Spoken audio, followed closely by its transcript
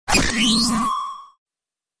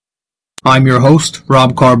I'm your host,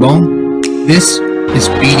 Rob Carbone. This is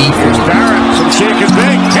BD Here's Barrett from Shakin'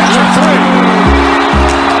 Big. Gets her three.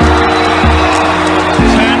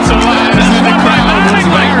 That's a line. This is the crowd.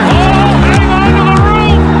 Hang on to the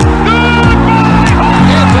roof. Goodbye.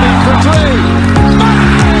 Anthony for three.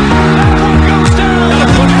 That one goes down. Got to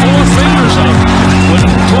put 4 fingers up when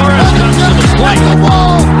Torres comes to the plate. The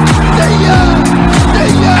ball.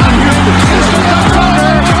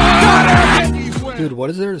 Dude, what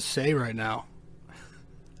is there to say right now?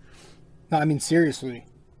 No, I mean, seriously.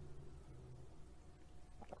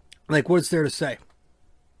 Like, what's there to say?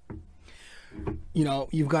 You know,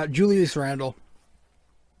 you've got Julius Randle.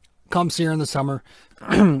 Comes here in the summer.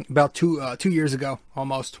 About 2 years ago,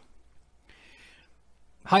 almost.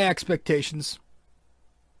 High expectations.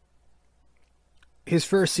 His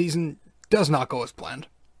first season does not go as planned.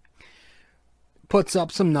 Puts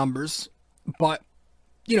up some numbers. But,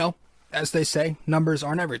 you know, as they say, numbers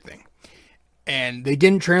aren't everything. And they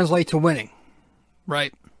didn't translate to winning,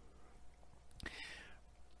 right?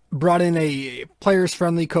 Brought in a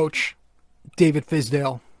players-friendly coach, David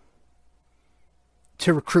Fizdale,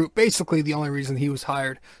 to recruit. Basically, the only reason he was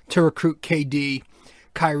hired, to recruit KD,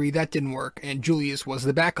 Kyrie. That didn't work, and Julius was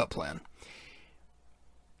the backup plan.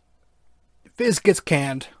 Fizz gets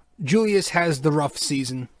canned. Julius has the rough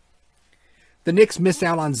season. The Knicks miss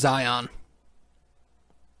out on Zion.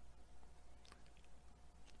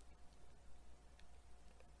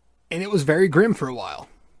 And it was very grim for a while.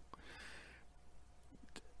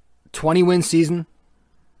 20-win season.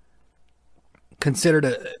 Considered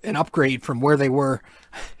an upgrade from where they were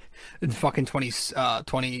in fucking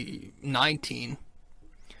 2019.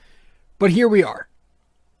 But here we are.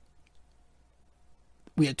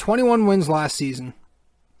 We had 21 wins last season.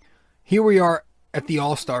 Here we are at the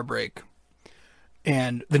All-Star break.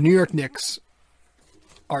 And the New York Knicks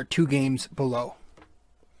are 2 games below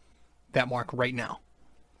that mark right now.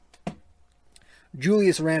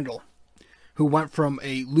 Julius Randle, who went from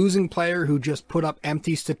a losing player who just put up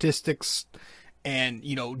empty statistics and,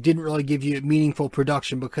 you know, didn't really give you meaningful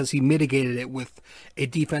production because he mitigated it with a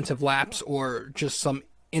defensive lapse or just some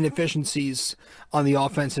inefficiencies on the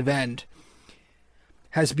offensive end,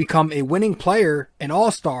 has become a winning player, an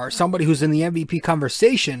all-star, somebody who's in the MVP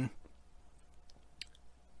conversation.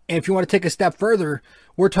 And if you want to take a step further,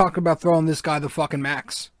 we're talking about throwing this guy the fucking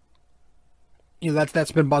max. You know,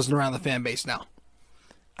 that's been buzzing around the fan base now.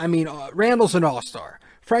 I mean, Randall's an all-star.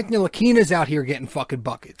 Frank Ntilikina's out here getting fucking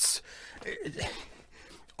buckets.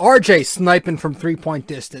 RJ sniping from three-point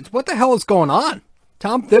distance. What the hell is going on?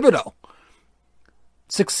 Tom Thibodeau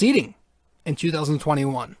succeeding in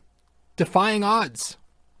 2021. Defying odds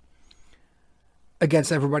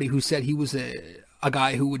against everybody who said he was a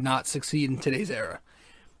guy who would not succeed in today's era.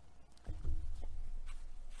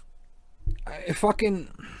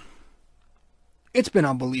 It's been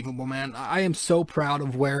unbelievable, man. I am so proud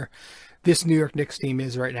of where this New York Knicks team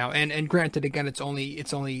is right now. And granted, again, it's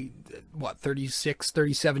only what, 36,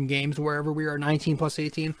 37 games wherever we are, 19 plus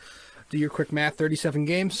 18. Do your quick math, 37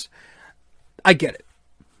 games. I get it.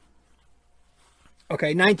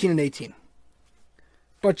 Okay, 19 and 18.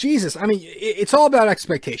 But Jesus, I mean, it's all about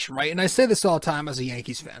expectation, right? And I say this all the time as a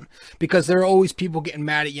Yankees fan, because there are always people getting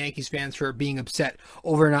mad at Yankees fans for being upset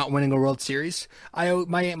over not winning a World Series.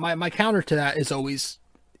 My counter to that is always,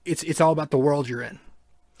 it's all about the world you're in,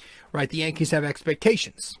 right? The Yankees have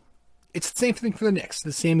expectations. It's the same thing for the Knicks,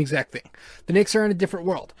 the same exact thing. The Knicks are in a different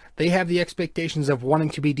world. They have the expectations of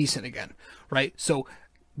wanting to be decent again, right? So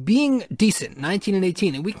being decent, 19 and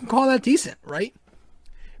 18, and we can call that decent, right?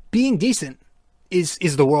 Being decent is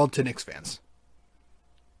the world to Knicks fans.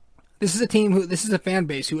 This is a fan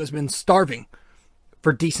base who has been starving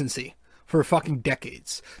for decency for fucking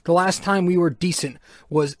decades. The last time we were decent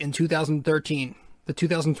was in 2013, the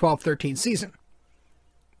 2012-13 season.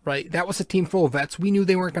 Right? That was a team full of vets. We knew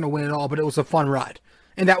they weren't going to win it all, but it was a fun ride.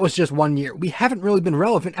 And that was just 1 year. We haven't really been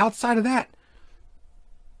relevant outside of that.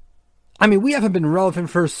 I mean, we haven't been relevant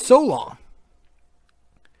for so long.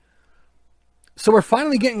 So we're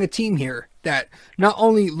finally getting a team here that not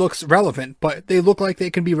only looks relevant, but they look like they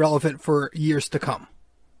can be relevant for years to come.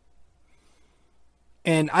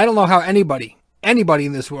 And I don't know how anybody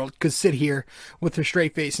in this world could sit here with a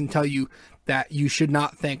straight face and tell you that you should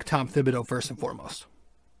not thank Tom Thibodeau first and foremost.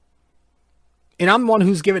 And I'm the one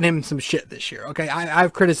who's given him some shit this year, okay?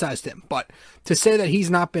 I've criticized him, but to say that he's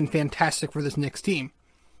not been fantastic for this Knicks team,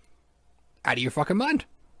 out of your fucking mind.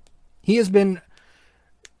 He has been...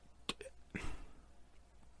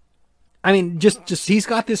 I mean, just he's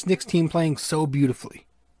got this Knicks team playing so beautifully.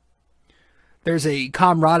 There's a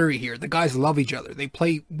camaraderie here. The guys love each other. They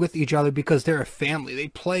play with each other because they're a family. They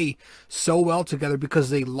play so well together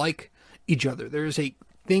because they like each other. There's a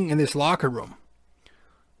thing in this locker room.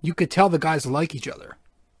 You could tell the guys like each other.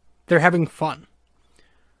 They're having fun.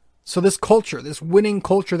 So this culture, this winning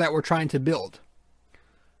culture that we're trying to build,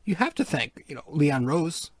 you have to thank, Leon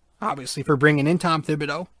Rose, obviously, for bringing in Tom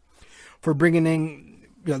Thibodeau, for bringing in,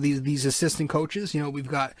 these assistant coaches. We've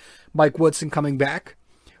got Mike Woodson coming back.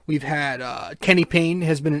 We've had Kenny Payne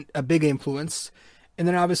has been a big influence. And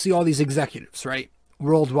then obviously all these executives, right?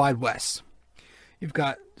 Worldwide West. You've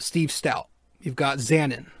got Steve Stout. You've got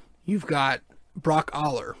Zanin. You've got Brock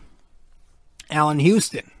Aller. Allen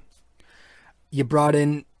Houston. You brought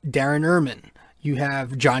in Darren Erman. You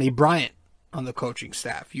have Johnny Bryant on the coaching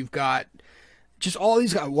staff. You've got just all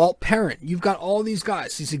these guys. Walt Parent. You've got all these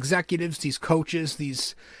guys, these executives, these coaches,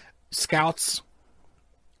 these scouts.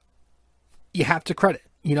 You have to credit.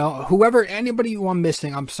 Anybody who I'm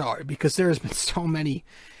missing, I'm sorry, because there has been so many,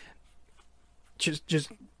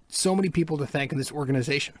 just so many people to thank in this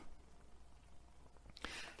organization.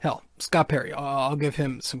 Hell, Scott Perry, I'll give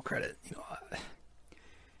him some credit.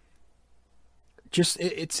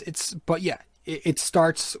 It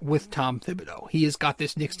starts with Tom Thibodeau. He has got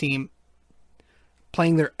this Knicks team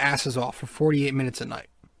playing their asses off for 48 minutes a night.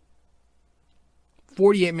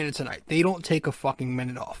 48 minutes a night. They don't take a fucking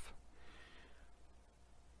minute off.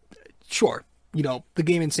 Sure, the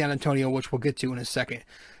game in San Antonio, which we'll get to in a second,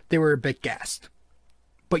 they were a bit gassed.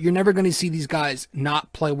 But you're never going to see these guys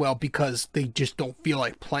not play well because they just don't feel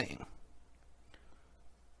like playing.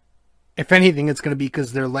 If anything, it's going to be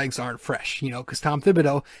because their legs aren't fresh, because Tom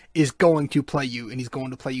Thibodeau is going to play you, and he's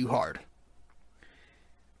going to play you hard.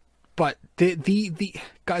 But the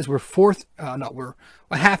guys were we're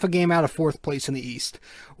a half a game out of fourth place in the East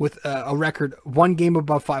with a record 1 game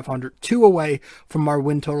above 500, 2 away from our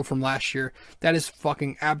win total from last year. That is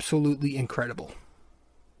fucking absolutely incredible.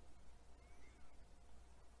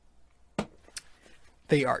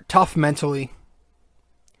 They are tough mentally.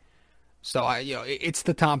 So it's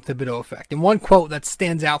the Tom Thibodeau effect. And one quote that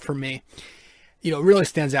stands out for me, really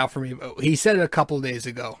stands out for me. He said it a couple of days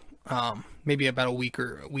ago. Maybe about a week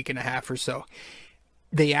and a half or so.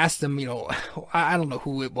 They asked him, I don't know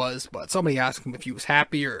who it was, but somebody asked him if he was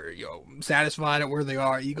happy or, satisfied at where they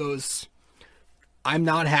are. He goes, "I'm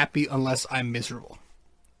not happy unless I'm miserable."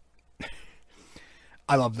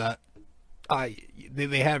 I love that.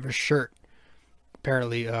 They have a shirt.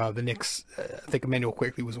 Apparently, the Knicks, I think Emmanuel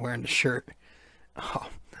Quickley was wearing the shirt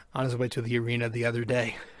on his way to the arena the other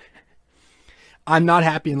day. I'm not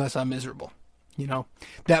happy unless I'm miserable.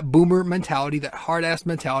 That boomer mentality, that hard-ass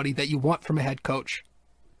mentality that you want from a head coach.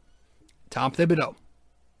 Tom Thibodeau.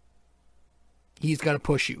 He's going to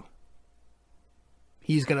push you.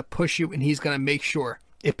 He's going to push you, and he's going to make sure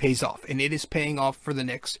it pays off. And it is paying off for the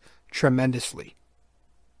Knicks tremendously.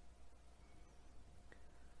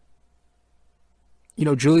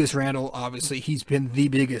 Julius Randle, obviously, he's been the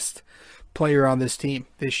biggest player on this team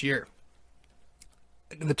this year.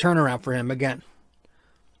 The turnaround for him, again,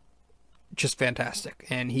 just fantastic.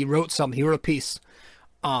 And he wrote a piece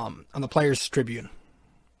on the Players Tribune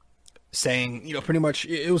saying, pretty much,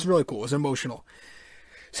 it was really cool, it was emotional,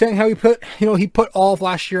 saying how he put all of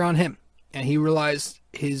last year on him, and he realized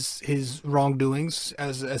his wrongdoings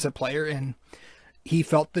as a player, and he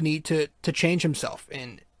felt the need to change himself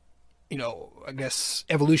and, I guess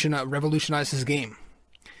revolutionize his game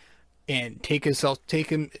and take himself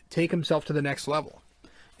to the next level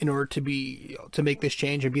in order to make this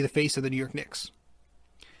change and be the face of the New York Knicks.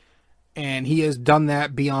 And he has done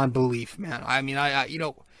that beyond belief, man. I mean,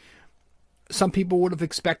 some people would have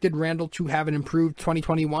expected Randle to have an improved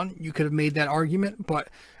 2021. You could have made that argument, but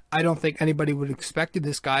I don't think anybody would have expected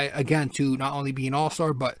this guy, again, to not only be an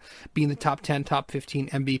all-star, but be in the top 10, top 15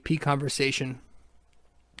 MVP conversation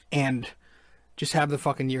and just have the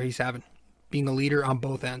fucking year he's having, being a leader on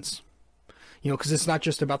both ends. Because it's not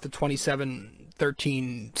just about the 27,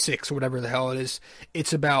 13, 6, or whatever the hell it is.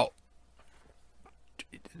 It's about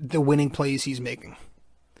the winning plays he's making,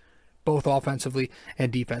 both offensively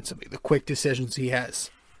and defensively. The quick decisions he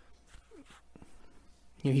has.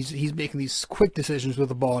 He's making these quick decisions with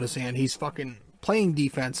the ball in his hand. He's fucking playing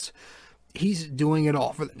defense. He's doing it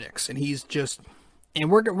all for the Knicks, and he's just.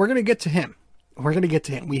 And we're gonna get to him. We're gonna get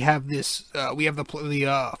to him. We have this. We have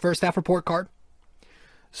the first half report card.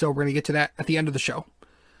 So we're gonna get to that at the end of the show.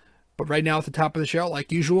 But right now, at the top of the show,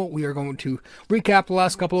 like usual, we are going to recap the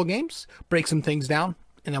last couple of games, break some things down,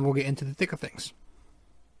 and then we'll get into the thick of things.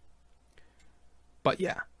 But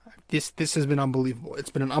yeah, this has been unbelievable.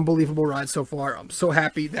 It's been an unbelievable ride so far. I'm so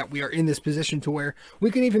happy that we are in this position to where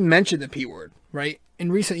we can even mention the P word, right?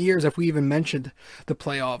 In recent years, if we even mentioned the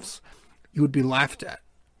playoffs, you would be laughed at.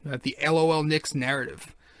 The LOL Knicks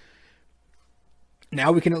narrative.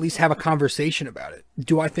 Now we can at least have a conversation about it.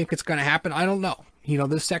 Do I think it's going to happen? I don't know.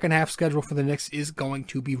 The second half schedule for the Knicks is going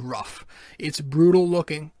to be rough. It's brutal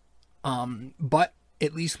looking, but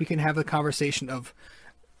at least we can have the conversation of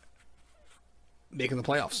making the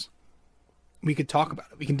playoffs. We can talk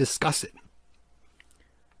about it. We can discuss it.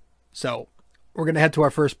 So we're going to head to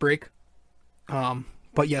our first break.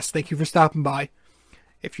 But yes, thank you for stopping by.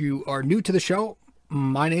 If you are new to the show,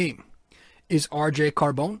 my name is RJ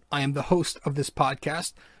Carbone. I am the host of this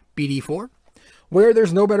podcast, BD4, where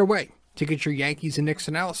there's no better way to get your Yankees and Knicks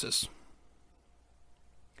analysis.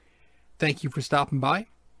 Thank you for stopping by.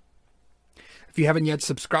 If you haven't yet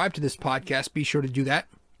subscribed to this podcast, be sure to do that.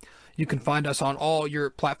 You can find us on all your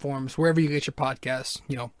platforms, wherever you get your podcasts,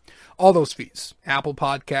 all those feeds. Apple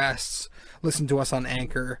Podcasts, listen to us on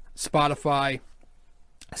Anchor, Spotify,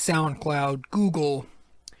 SoundCloud, Google.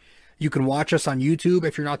 You can watch us on YouTube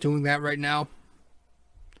if you're not doing that right now.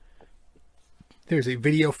 There's a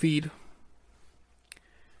video feed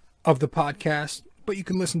of the podcast, but you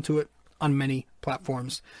can listen to it on many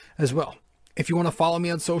platforms as well. If you want to follow me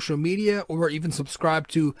on social media or even subscribe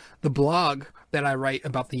to the blog that I write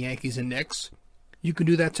about the Yankees and Knicks, you can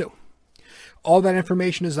do that too. All that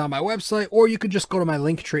information is on my website, or you can just go to my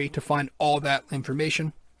link tree to find all that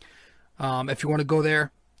information. If you want to go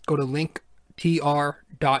there, go to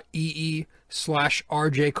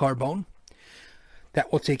linktr.ee/RJ Carbone.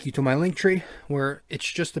 That will take you to my link tree, where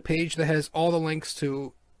it's just a page that has all the links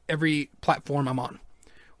to every platform I'm on,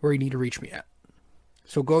 where you need to reach me at.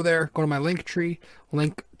 So go there, go to my link tree,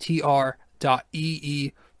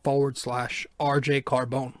 linktr.ee/RJ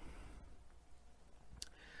Carbone.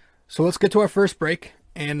 So let's get to our first break,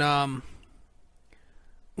 and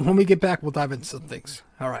when we get back, we'll dive into some things.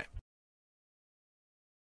 All right.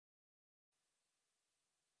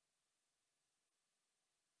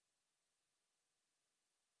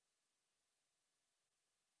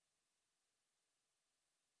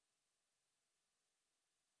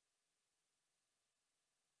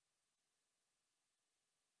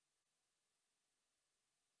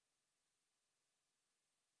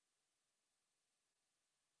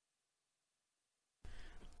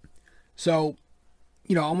 So,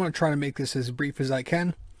 I'm going to try to make this as brief as I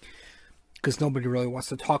can, because nobody really wants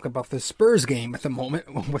to talk about the Spurs game at the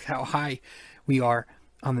moment with how high we are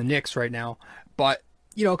on the Knicks right now. But,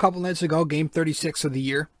 a couple nights ago, game 36 of the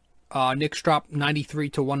year, Knicks dropped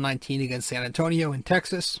 93-119 against San Antonio in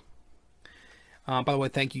Texas. By the way,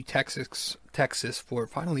 thank you, Texas, for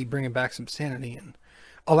finally bringing back some sanity and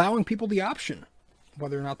allowing people the option,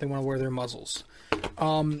 whether or not they want to wear their muzzles.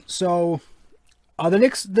 The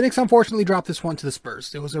Knicks unfortunately dropped this one to the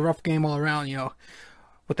Spurs. It was a rough game all around,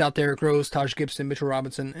 without Derrick Rose, Taj Gibson, Mitchell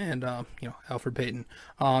Robinson, and, Elfrid Payton.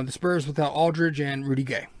 The Spurs without Aldridge and Rudy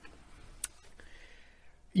Gay.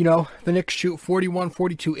 The Knicks shoot 41,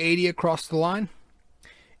 42, 80 across the line.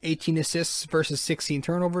 18 assists versus 16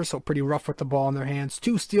 turnovers, so pretty rough with the ball in their hands.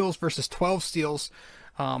 2 steals versus 12 steals.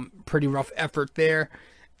 Pretty rough effort there.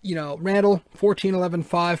 Randall, 14, 11,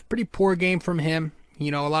 5. Pretty poor game from him.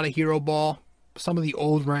 A lot of hero ball. Some of the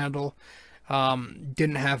old Randall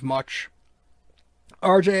didn't have much.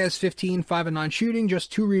 RJ has 15, 5 and 9 shooting, just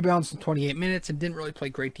 2 rebounds in 28 minutes, and didn't really play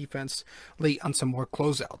great defense late on some more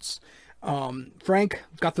closeouts. Frank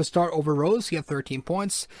got the start over Rose. He had 13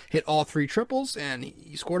 points, hit all 3 triples, and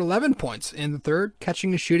he scored 11 points in the third,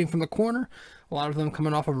 catching and shooting from the corner, a lot of them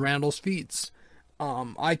coming off of Randall's feeds.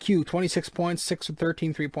 IQ, 26 points, 6 of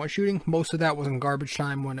 13 3-point shooting. Most of that was in garbage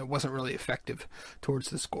time when it wasn't really effective towards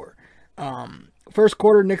the score. First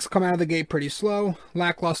quarter, Knicks come out of the gate pretty slow,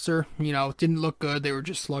 lackluster, didn't look good. They were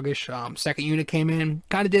just sluggish. Second unit came in,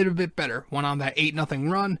 kind of did a bit better. Went on that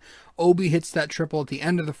 8-0 run. Obi hits that triple at the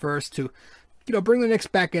end of the first to, bring the Knicks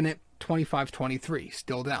back in it, 25-23,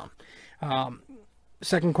 still down.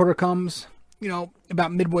 Second quarter comes,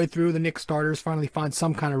 about midway through, the Knicks starters finally find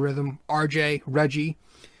some kind of rhythm. RJ, Reggie,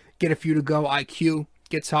 get a few to go. IQ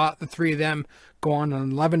gets hot. The 3 of them go on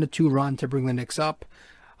an 11-2 run to bring the Knicks up.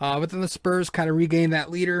 But then the Spurs kind of regain that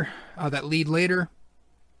lead later.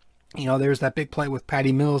 There's that big play with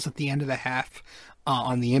Patty Mills at the end of the half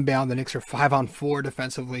on the inbound. The Knicks are 5-on-4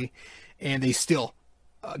 defensively, and they still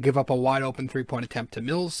give up a wide open 3-point attempt to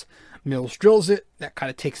Mills. Mills drills it. That kind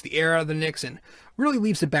of takes the air out of the Knicks and really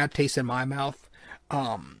leaves a bad taste in my mouth.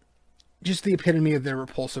 Just the epitome of their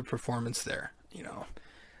repulsive performance there.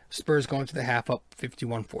 Spurs going to the half up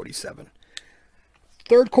 51-47.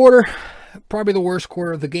 Third quarter, probably the worst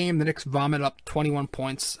quarter of the game. The Knicks vomit up 21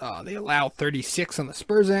 points. They allow 36 on the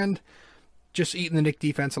Spurs end. Just eating the Knicks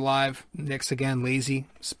defense alive. Knicks again lazy.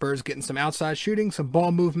 Spurs getting some outside shooting, some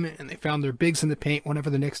ball movement, and they found their bigs in the paint whenever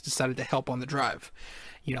the Knicks decided to help on the drive.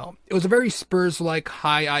 You know, it was a very Spurs-like,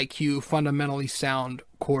 high IQ, fundamentally sound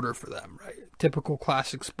quarter for them, right? Typical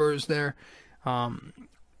classic Spurs there.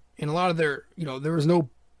 In a lot of their, there was no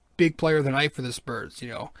big player of the night for the Spurs.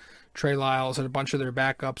 Trey Lyles and a bunch of their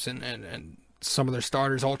backups and some of their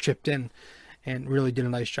starters all chipped in and really did a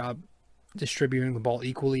nice job distributing the ball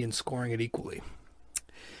equally and scoring it equally.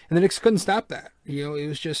 And the Knicks couldn't stop that. It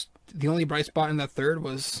was just the only bright spot in that third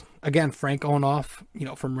was, again, Frank going off,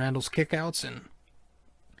 from Randall's kickouts and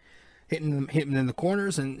hitting them in the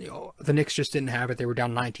corners, and the Knicks just didn't have it. They were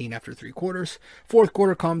down 19 after 3 quarters. Fourth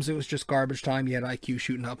quarter comes, it was just garbage time. You had IQ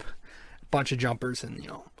shooting up a bunch of jumpers, and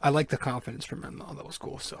I like the confidence from him. That was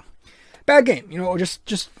cool. So bad game.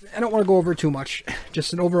 Just I don't want to go over too much.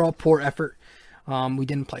 Just an overall poor effort. We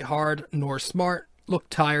didn't play hard nor smart.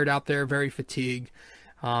 Looked tired out there, very fatigued.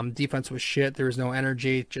 Defense was shit. There was no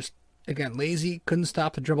energy. Just again lazy. Couldn't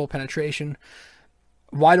stop the dribble penetration.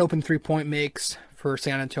 Wide open 3-point makes for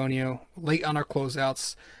San Antonio. Late on our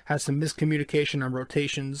closeouts. Had some miscommunication on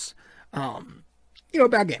rotations.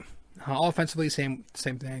 Bad game. Offensively, same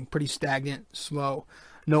thing. Pretty stagnant, slow.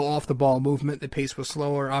 No off the ball movement. The pace was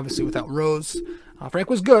slower. Obviously, without Rose, Frank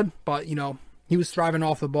was good, but he was thriving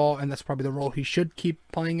off the ball, and that's probably the role he should keep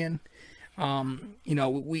playing in.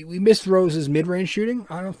 We missed Rose's mid-range shooting.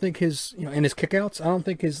 I don't think his, and his kickouts. I don't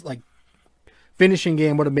think his finishing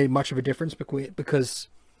game would have made much of a difference because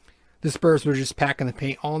the Spurs were just packing the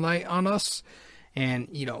paint all night on us. And,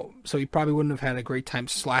 so he probably wouldn't have had a great time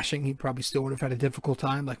slashing. He probably still would have had a difficult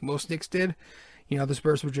time like most Knicks did. The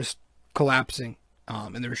Spurs were just collapsing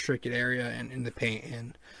in the restricted area and in the paint.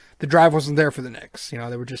 And the drive wasn't there for the Knicks. They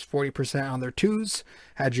were just 40% on their twos,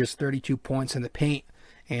 had just 32 points in the paint,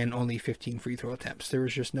 and only 15 free throw attempts. There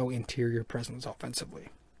was just no interior presence offensively.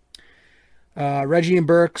 Reggie and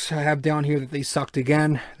Burks, I have down here that they sucked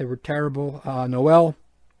again. They were terrible. Noel,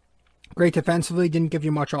 great defensively, didn't give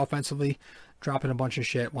you much offensively, dropping a bunch of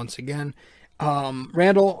shit once again.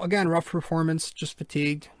 Randall, again, rough performance, just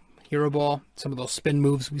fatigued. Hero ball, some of those spin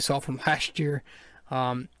moves we saw from last year.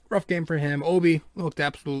 Rough game for him. Obi looked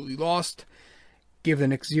absolutely lost. Give the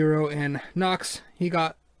Knicks 0. And Knox, he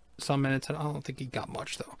got some minutes. I don't think he got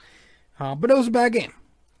much, though. But it was a bad game.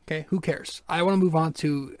 Okay, who cares? I want to move on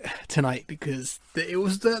to tonight because it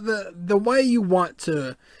was the way you want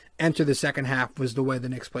to enter the second half was the way the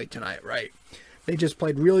Knicks played tonight, right? They just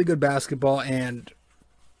played really good basketball, and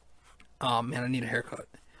man, I need a haircut.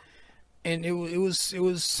 And it was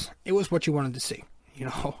what you wanted to see,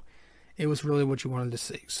 It was really what you wanted to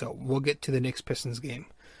see. So we'll get to the Knicks Pistons game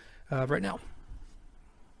right now.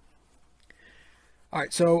 All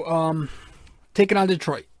right, so taking on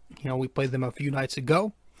Detroit. We played them a few nights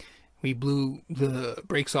ago. We blew the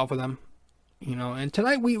brakes off of them, and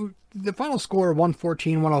tonight the final score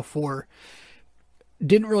 114-104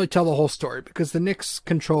 didn't really tell the whole story because the Knicks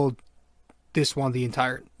controlled this one the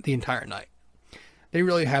entire night. They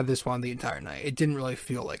really had this one the entire night. It didn't really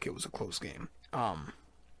feel like it was a close game,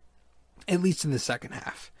 at least in the second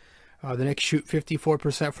half. The Knicks shoot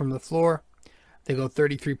 54% from the floor. They go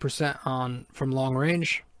 33% from long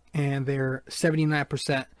range, and they're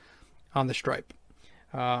 79% on the stripe.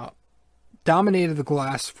 Dominated the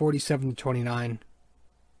glass 47-29,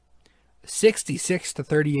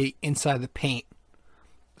 66-38 inside the paint.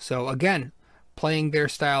 So again, playing their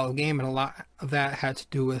style of game, and a lot of that had to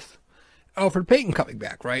do with Elfrid Payton coming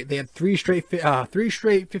back. Right, they had three straight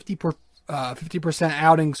 50%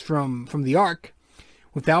 outings from the arc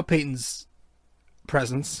without Payton's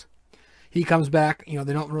presence. He comes back. They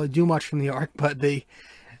don't really do much from the arc, but he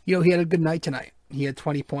had a good night tonight. He had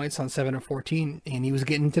 20 points on 7 of 14, and he was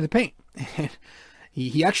getting into the paint.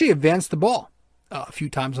 he actually advanced the ball a few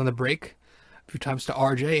times on the break, a few times to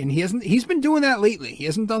RJ, and he's been doing that lately. He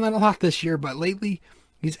hasn't done that a lot this year, but lately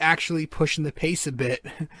he's actually pushing the pace a bit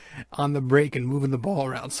on the break and moving the ball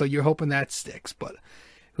around. So you're hoping that sticks, but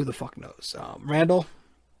who the fuck knows? Randall,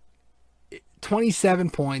 27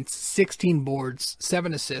 points, 16 boards,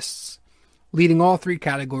 7 assists, leading all 3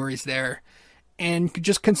 categories there, and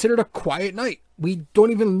just considered a quiet night. We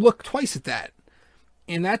don't even look twice at that.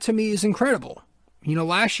 And that to me is incredible.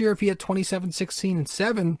 Last year, if he had 27, 16, and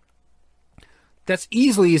 7, that's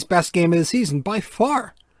easily his best game of the season by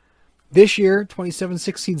far. This year, 27,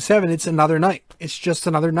 16, 7, it's another night. It's just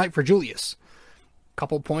another night for Julius. A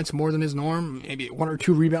couple points more than his norm, maybe 1 or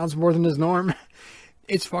 2 rebounds more than his norm.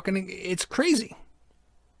 It's crazy.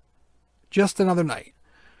 Just another night.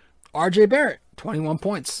 RJ Barrett, 21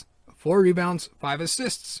 points, 4 rebounds, 5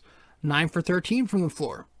 assists, 9 for 13 from the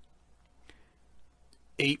floor,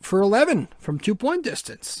 8 for 11 from 2-point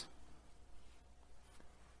distance.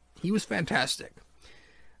 He was fantastic.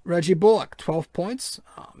 Reggie Bullock, 12 points.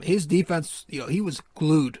 His defense, he was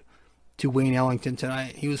glued to Wayne Ellington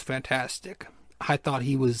tonight. He was fantastic. I thought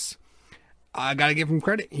I got to give him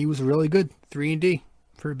credit. He was really good. 3-and-D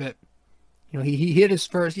for a bit. He hit his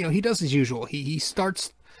first, he does his usual. He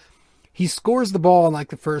scores the ball in like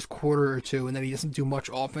the first quarter or two, and then he doesn't do much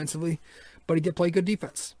offensively, but he did play good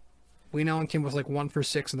defense. Wayne Ellington was like 1 for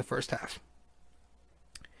 6 in the first half.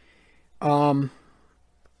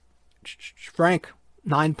 Frank,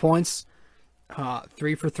 9 points,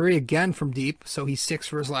 3 for 3 again from deep, so he's 6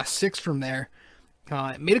 for his last 6 from there.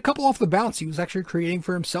 Made a couple off the bounce. He was actually creating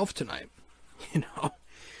for himself tonight.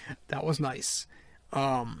 That was nice.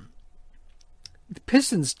 The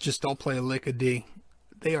Pistons just don't play a lick of D.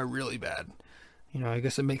 They are really bad. I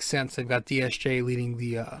guess it makes sense. They've got DSJ leading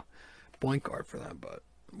the point guard for them, but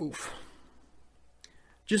oof.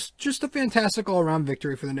 Just a fantastic all-around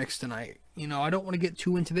victory for the Knicks tonight. I don't want to get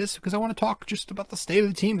too into this because I want to talk just about the state of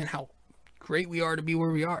the team and how great we are to be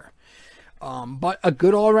where we are. But a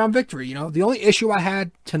good all-around victory. The only issue I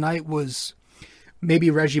had tonight was maybe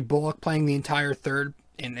Reggie Bullock playing the entire third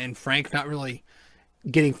and Frank not really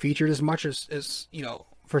getting featured as much as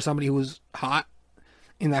for somebody who was hot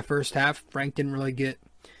in that first half. Frank didn't really get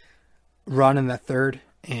run in that third,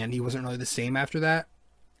 and he wasn't really the same after that.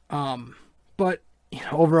 But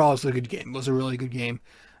overall, it was a good game. It was a really good game.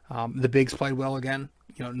 The bigs played well again.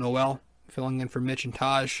 Noel filling in for Mitch and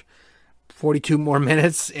Taj. 42 more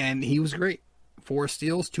minutes, and he was great. 4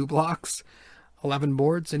 steals, 2 blocks, 11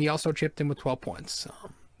 boards, and he also chipped in with 12 points.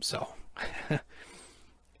 So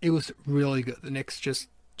it was really good. The Knicks just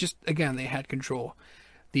again, they had control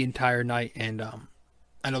the entire night, and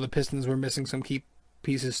I know the Pistons were missing some key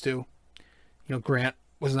pieces too. Grant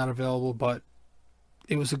was not available, but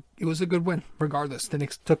it was a good win regardless. The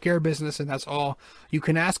Knicks took care of business, and that's all you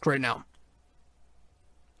can ask right now.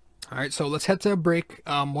 All right, so let's head to a break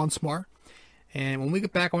once more, and when we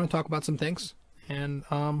get back, I want to talk about some things, and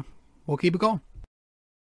we'll keep it going.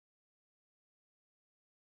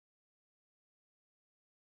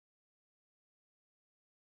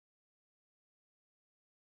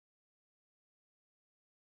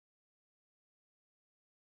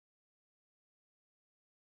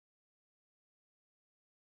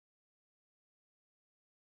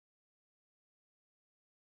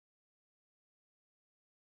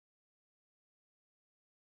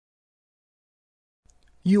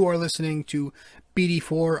 You are listening to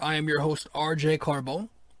BD4. I am your host, RJ Carbone.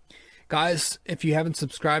 Guys, if you haven't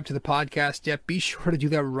subscribed to the podcast yet, be sure to do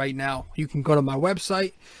that right now. You can go to my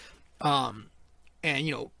website, and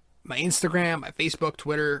my Instagram, my Facebook,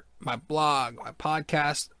 Twitter, my blog, my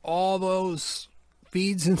podcast, all those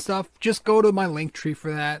feeds and stuff. Just go to my link tree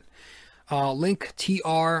for that.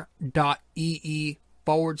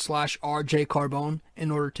 linktr.ee/RJ Carbone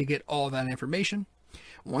in order to get all that information.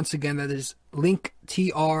 Once again, that is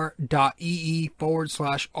linktr.ee/RJ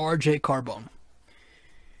Carbone.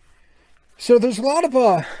 So there's a lot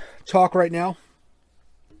of talk right now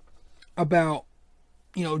about,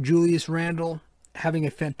 Julius Randle having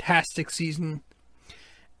a fantastic season.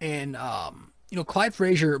 And, Clyde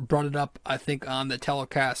Frazier brought it up, I think, on the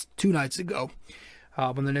telecast 2 nights ago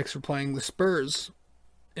when the Knicks were playing the Spurs.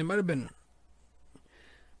 It might have been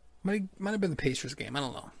the Pacers game. I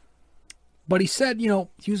don't know. But he said,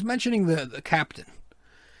 he was mentioning the captain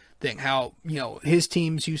thing, how, his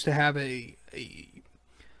teams used to have a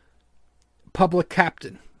public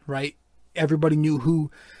captain, right? Everybody knew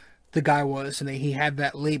who the guy was, and he had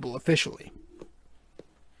that label officially.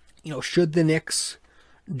 Should the Knicks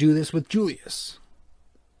do this with Julius?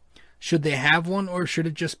 Should they have one, or should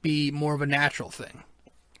it just be more of a natural thing?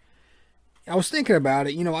 I was thinking about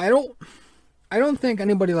it. I don't think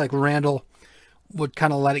anybody like Randle would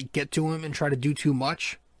kind of let it get to him and try to do too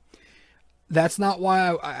much. That's not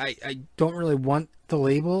why I don't really want the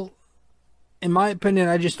label. In my opinion,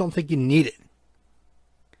 I just don't think you need it.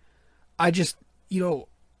 I just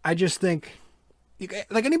think,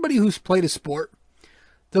 like, anybody who's played a sport,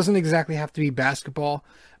 doesn't exactly have to be basketball,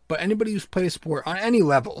 but anybody who's played a sport on any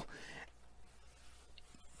level,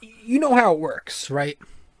 you know how it works, right?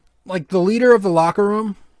 Like, the leader of the locker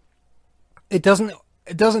room, it doesn't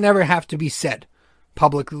ever have to be said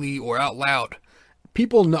publicly or out loud.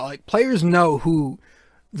 People know, like, players know who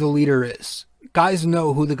the leader is. Guys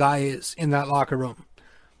know who the guy is in that locker room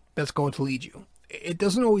that's going to lead you. It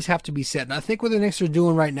doesn't always have to be said. And I think what the Knicks are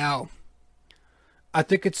doing right now, I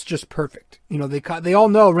think it's just perfect. You know, they all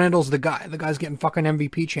know Randall's the guy. The guy's getting fucking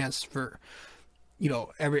MVP chance for, you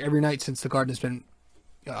know, every night since the Garden has been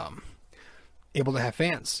able to have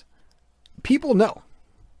fans. People know.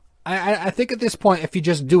 I think at this point, if you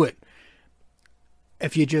just do it,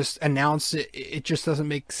 if you just announce it, it just doesn't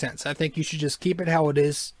make sense. I think you should just keep it how it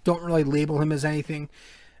is. Don't really label him as anything.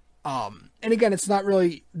 And again, it's not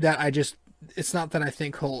really that it's not that I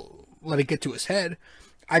think he'll let it get to his head.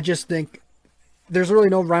 I just think there's really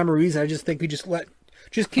no rhyme or reason. I just think we just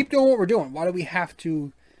keep doing what we're doing. Why do we have to,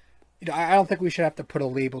 you know, I don't think we should have to put a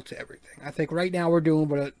label to everything. I think right now we're doing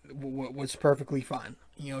what's perfectly fine.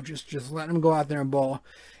 You know, just let him go out there and ball,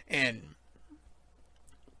 and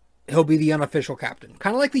he'll be the unofficial captain.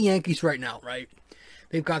 Kind of like the Yankees right now, right?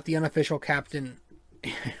 They've got the unofficial captain,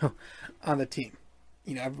 you know, on the team.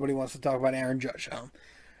 You know, everybody wants to talk about Aaron Judge.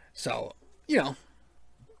 So, you know,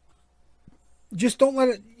 just don't let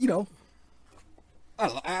it, you know, I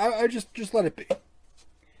don't know, I just let it be.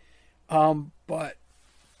 But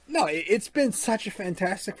no, it's been such a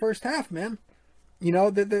fantastic first half, man. You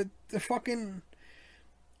know, the fucking,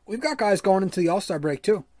 we've got guys going into the All-Star break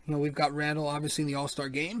too. You know, we've got Randall obviously in the All-Star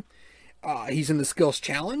game. He's in the skills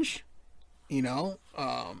challenge. You know,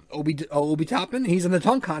 Obi Toppin, he's in the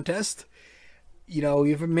dunk contest. You know,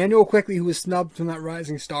 you have Emmanuel Quickley, who was snubbed from that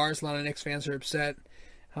Rising Stars. A lot of Knicks fans are upset.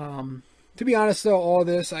 To be honest, though, all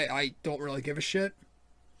this, I don't really give a shit.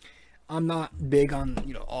 I'm not big on,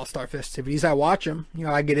 you know, All-Star festivities. I watch them. You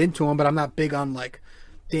know, I get into them, but I'm not big on, like,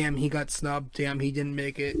 damn, he got snubbed. Damn, he didn't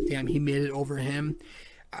make it. Damn, he made it over him.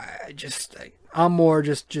 I'm more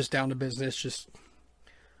just down to business. Just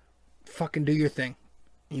fucking do your thing.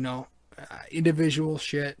 You know, individual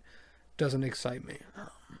shit doesn't excite me.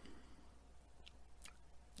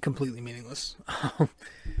 Completely meaningless.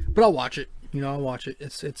 But I'll watch it. You know, I'll watch it.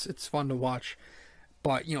 It's fun to watch.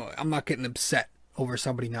 But, you know, I'm not getting upset over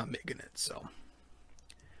somebody not making it. So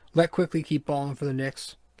let Quickly keep balling for the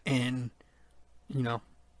Knicks, and, you know,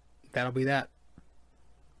 that'll be that.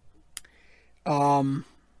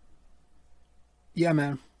 Yeah,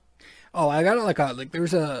 man. Oh, I got like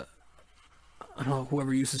there's a, I don't know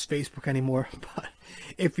whoever uses Facebook anymore, but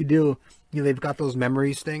if you do, you know, they've got those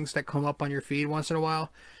memories things that come up on your feed once in a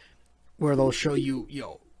while, where they'll show you, you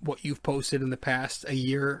know, what you've posted in the past a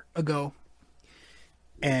year ago.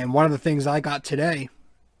 And one of the things I got today,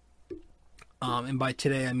 and by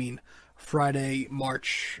today I mean Friday,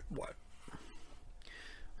 March, what?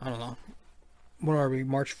 I don't know. What are we,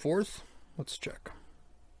 March 4th? Let's check.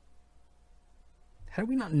 How do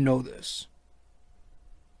we not know this?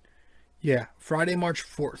 Yeah, Friday, March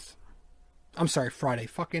 4th. I'm sorry, Friday.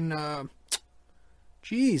 Fucking,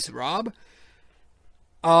 jeez, Rob.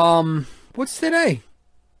 What's today?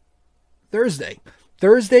 Thursday.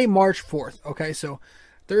 Thursday, March 4th. Okay, so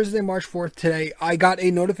Thursday, March 4th today, I got a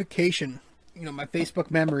notification, you know, my Facebook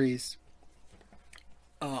memories.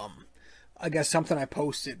 I guess something I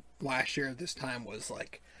posted last year at this time was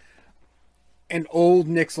like an old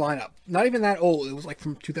Knicks lineup. Not even that old. It was like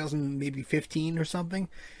from 2015 or something.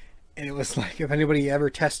 And it was like, if anybody ever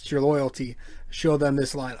tests your loyalty, show them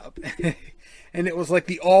this lineup. And it was like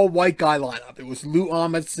the all-white guy lineup. It was Lou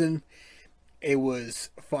Amundsen. It was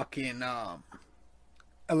fucking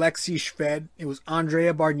Alexei Shved. It was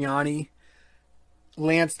Andrea Bargnani,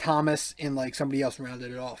 Lance Thomas, and like somebody else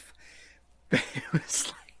rounded it off.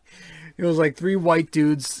 It was like three white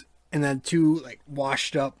dudes and then two like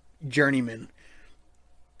washed up journeymen.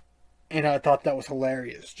 And I thought that was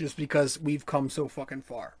hilarious, just because we've come so fucking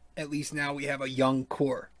far. At least now we have a young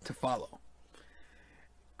core to follow.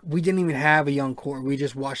 We didn't even have a young core. We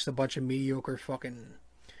just watched a bunch of mediocre fucking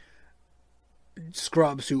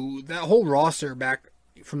scrubs who, that whole roster back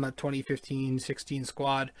from that 2015-16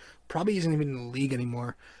 squad probably isn't even in the league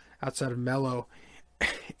anymore outside of Melo.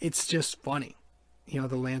 It's just funny. You know,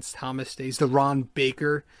 the Lance Thomas days, the Ron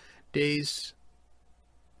Baker days,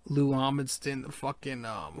 Lou Amundsen, the fucking,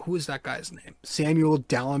 who is that guy's name? Samuel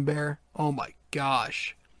Dalembert. Oh my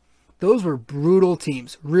gosh. Those were brutal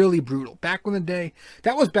teams. Really brutal. Back in the day,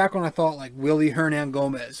 that was back when I thought like Willie Hernan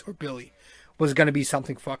Gomez or Billy was going to be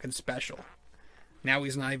something fucking special. Now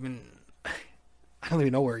he's not even, I don't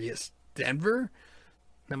even know where he is. Denver?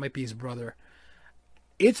 That might be his brother.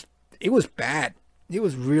 It was bad. It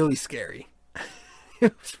was really scary.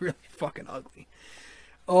 It was really fucking ugly.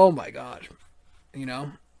 Oh my god. You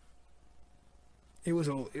know? It was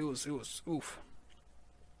oof.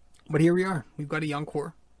 But here we are. We've got a young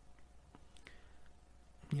core.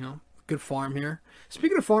 You know, good farm here.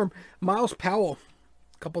 Speaking of farm, Miles Powell,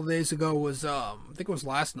 a couple of days ago was, I think it was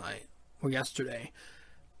last night or yesterday,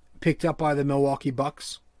 picked up by the Milwaukee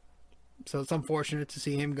Bucks. So it's unfortunate to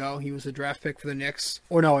see him go. He was a draft pick for the Knicks,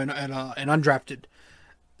 or no, an undrafted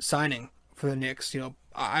signing for the Knicks.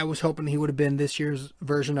 I was hoping he would have been this year's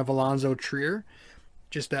version of Alonzo Trier,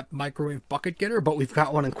 just that microwave bucket getter. But we've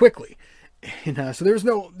got one in quickly, and so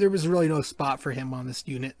there was really no spot for him on this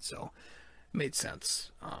unit. So it made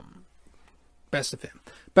sense. Best of him.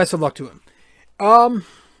 Best of luck to him.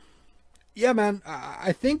 Yeah, man.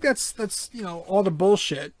 I think that's all the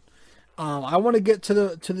bullshit. I want to get to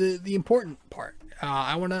the important part.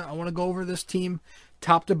 I want to go over this team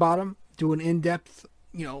top to bottom, do an in-depth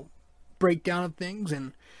breakdown of things,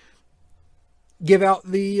 and give out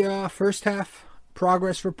the first half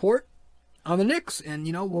progress report on the Knicks. And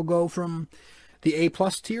we'll go from the A+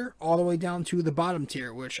 tier all the way down to the bottom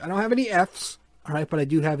tier, which I don't have any Fs, all right, but I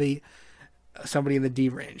do have somebody in the D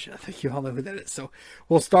range. I think you all know who that is. So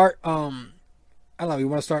we'll start. I don't know. You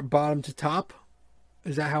want to start bottom to top?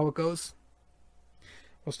 Is that how it goes?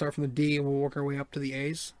 We'll start from the D and we'll work our way up to the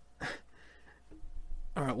A's.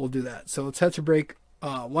 All right, we'll do that. So let's head to break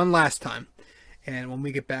one last time. And when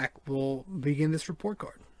we get back, we'll begin this report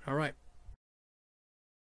card. All right.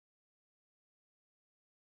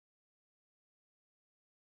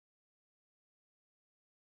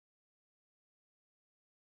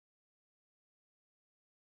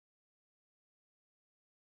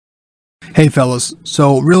 Hey fellas,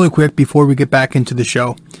 so really quick before we get back into the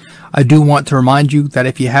show, I do want to remind you that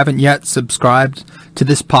if you haven't yet subscribed to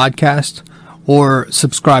this podcast, or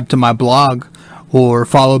subscribed to my blog, or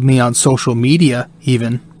followed me on social media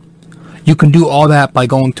even, you can do all that by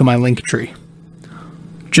going to my Linktree.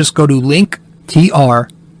 Just go to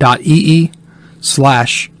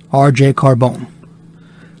linktr.ee/RJCarbone.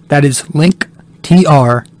 That is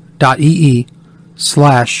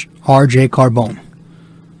linktr.ee/RJCarbone.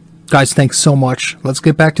 Guys, thanks so much. Let's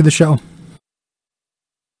get back to the show.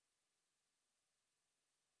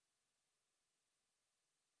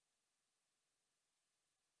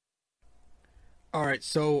 All right,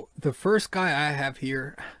 so the first guy I have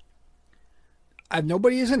here,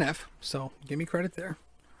 nobody is an F, so give me credit there.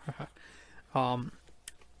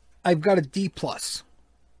 I've got a D+.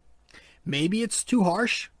 Maybe it's too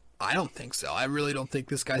harsh. I don't think so. I really don't think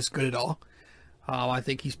this guy's good at all. I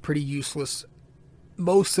think he's pretty useless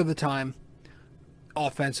most of the time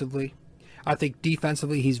offensively. I think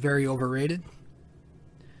defensively he's very overrated,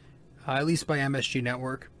 at least by MSG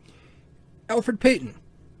Network. Elfrid Payton,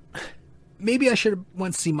 maybe I should have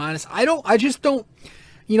went C-. I just don't,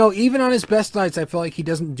 even on his best nights, I feel like he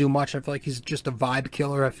doesn't do much. I feel like he's just a vibe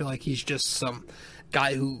killer. I feel like he's just some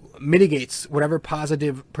guy who mitigates whatever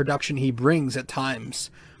positive production he brings at times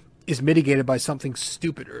is mitigated by something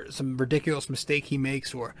stupid or some ridiculous mistake he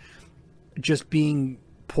makes, or just being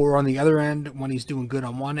poor on the other end when he's doing good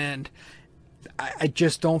on one end. I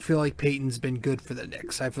just don't feel like Peyton's been good for the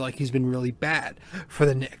Knicks. I feel like he's been really bad for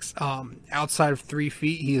the Knicks. Outside of 3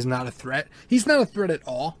 feet, he is not a threat. He's not a threat at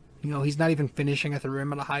all. He's not even finishing at the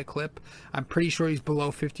rim at a high clip. I'm pretty sure he's below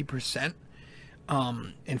 50%.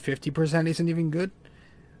 And 50% isn't even good.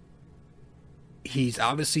 He's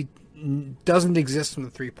obviously doesn't exist from the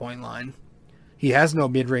three-point line. He has no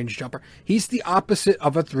mid-range jumper. He's the opposite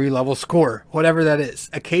of a three-level scorer, whatever that is.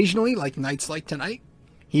 Occasionally, like nights like tonight,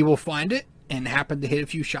 he will find it and happen to hit a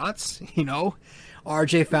few shots.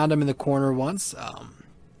 RJ found him in the corner once.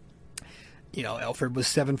 Elfrid was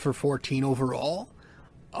 7 for 14 overall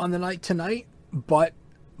on the night tonight, but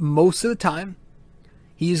most of the time,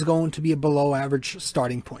 he's going to be a below-average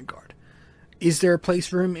starting point guard. Is there a place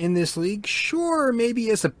for him in this league? Sure, maybe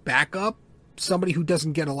as a backup, somebody who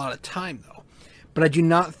doesn't get a lot of time, though. But I do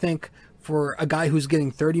not think for a guy who's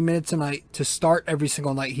getting 30 minutes a night to start every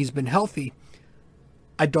single night he's been healthy,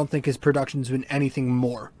 I don't think his production's been anything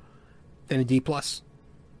more than a D+.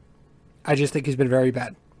 I just think he's been very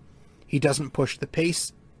bad. He doesn't push the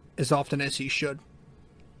pace as often as he should.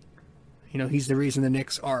 He's the reason the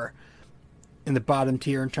Knicks are in the bottom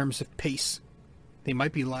tier in terms of pace. They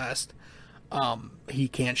might be last. He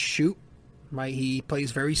can't shoot. Right? He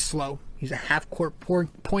plays very slow. He's a half-court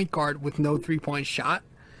point guard with no three-point shot,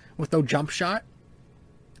 with no jump shot.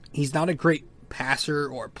 He's not a great passer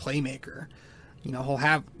or playmaker. He'll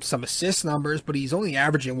have some assist numbers, but he's only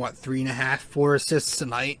averaging, 3.5, 4 assists a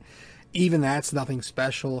night. Even that's nothing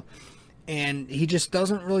special. And he just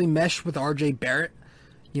doesn't really mesh with RJ Barrett.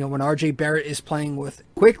 When RJ Barrett is playing with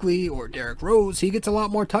Quickly or Derrick Rose, he gets a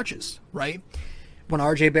lot more touches, right? When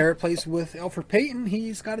RJ Barrett plays with Elfrid Payton,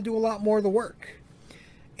 he's got to do a lot more of the work.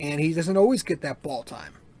 And he doesn't always get that ball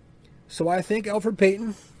time. So I think Elfrid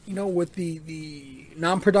Payton, with the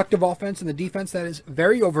non-productive offense and the defense that is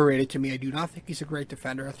very overrated to me, I do not think he's a great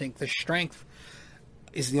defender. I think the strength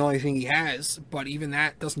is the only thing he has, but even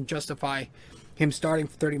that doesn't justify him starting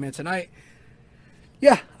for 30 minutes a night.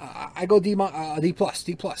 Yeah, I go D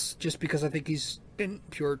plus, just because I think he's been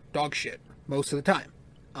pure dog shit most of the time.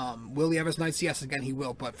 Will he have his nights? Yes, again, he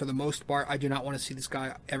will, but for the most part, I do not want to see this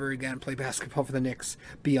guy ever again play basketball for the Knicks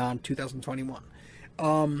beyond 2021.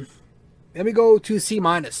 Let me go to C-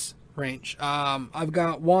 range. I've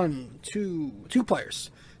got two players.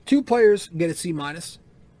 Two players get a C-.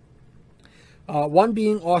 One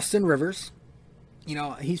being Austin Rivers. You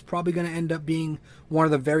know, he's probably going to end up being one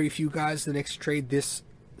of the very few guys the Knicks trade this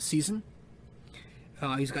season.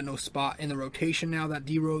 He's got no spot in the rotation now that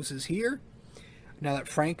D Rose is here. Now that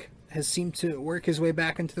Frank has seemed to work his way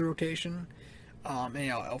back into the rotation. And, you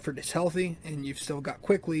know, Elfrid is healthy, and you've still got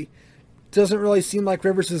Quickly. Doesn't really seem like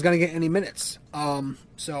Rivers is going to get any minutes.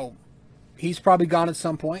 So he's probably gone at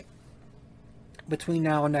some point between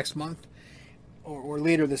now and next month, or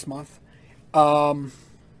later this month.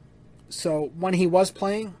 So when he was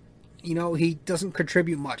playing, you know, he doesn't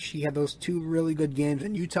contribute much. He had those two really good games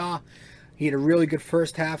in Utah. He had a really good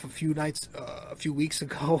first half a few weeks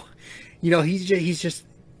ago. You know, he's just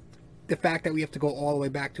the fact that we have to go all the way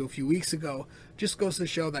back to a few weeks ago just goes to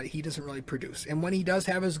show that he doesn't really produce. And when he does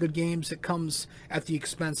have his good games, it comes at the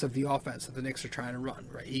expense of the offense that the Knicks are trying to run,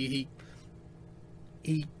 right? He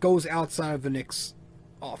goes outside of the Knicks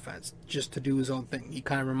offense just to do his own thing. He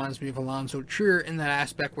kind of reminds me of Alonzo Trier in that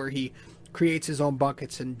aspect where he creates his own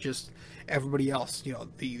buckets and just everybody else, you know,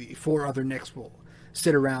 the four other Knicks will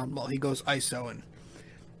sit around while he goes ISO and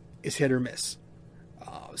is hit or miss.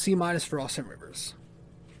 C- for Austin Rivers.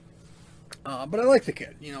 But I like the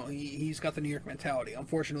kid. You know, he's got the New York mentality.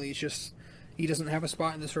 Unfortunately, it's just he doesn't have a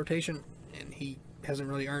spot in this rotation, and he hasn't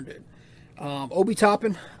really earned it. Obi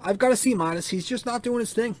Toppin, I've got a C-. He's just not doing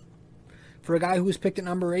his thing. For a guy who was picked at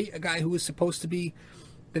number 8, a guy who was supposed to be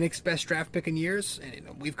the Knicks' best draft pick in years, and you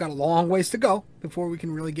know, we've got a long ways to go before we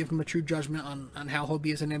can really give him a true judgment on how he'll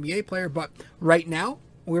be as an NBA player. But right now,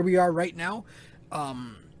 where we are right now,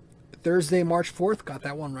 Thursday, March 4th, got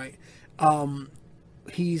that one right.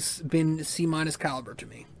 He's been C- caliber to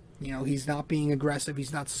me. You know, he's not being aggressive.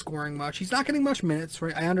 He's not scoring much. He's not getting much minutes,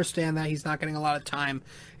 right? I understand that. He's not getting a lot of time.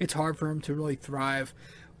 It's hard for him to really thrive.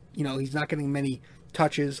 You know, he's not getting many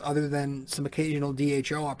touches other than some occasional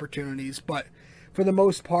DHO opportunities. But for the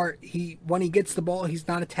most part, when he gets the ball, he's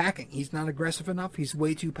not attacking. He's not aggressive enough. He's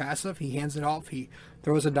way too passive. He hands it off. He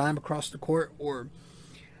throws a dime across the court or,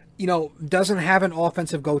 you know, doesn't have an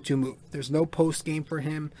offensive go-to move. There's no post game for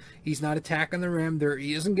him. He's not attacking the rim.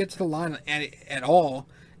 He doesn't get to the line at all.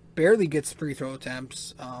 Barely gets free throw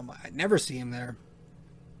attempts. I never see him there.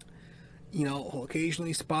 You know, he'll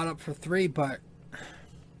occasionally spot up for 3, but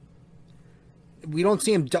we don't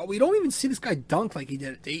see him. We don't even see this guy dunk like he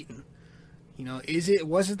did at Dayton. You know,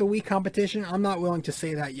 was it the weak competition? I'm not willing to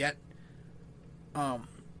say that yet.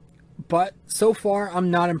 But so far,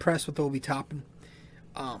 I'm not impressed with Obi Toppin.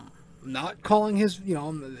 Not calling his, you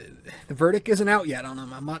know, the verdict isn't out yet on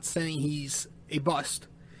him. I'm not saying he's a bust.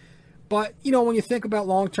 But, you know, when you think about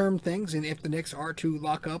long-term things, and if the Knicks are to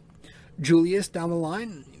lock up Julius down the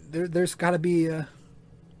line, there's got to be a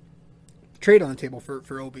trade on the table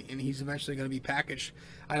for Obi, and he's eventually going to be packaged.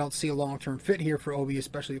 I don't see a long-term fit here for Obi,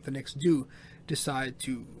 especially if the Knicks do decide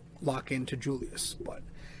to lock into Julius. But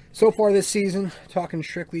so far this season, talking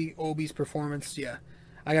strictly Obi's performance, yeah,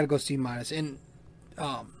 I got to go C-. And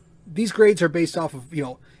these grades are based off of, you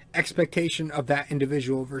know, expectation of that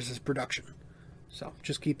individual versus production. So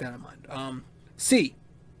just keep that in mind. C.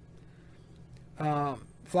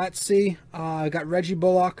 Flat C. I got Reggie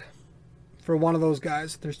Bullock for one of those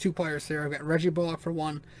guys. There's 2 players there. I've got Reggie Bullock for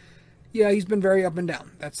one. Yeah, he's been very up and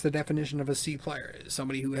down. That's the definition of a C player.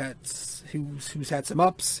 Somebody who's had some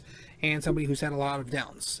ups and somebody who's had a lot of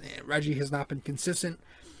downs. And Reggie has not been consistent.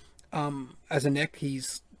 As a Knick,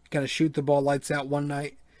 he's going to shoot the ball lights out one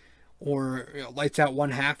night or, you know, lights out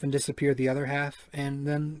one half and disappear the other half. And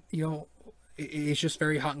then, you know, it's just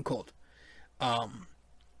very hot and cold.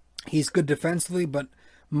 He's good defensively, but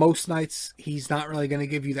most nights he's not really going to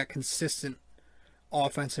give you that consistent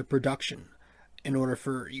offensive production in order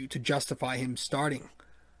for you to justify him starting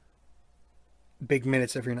big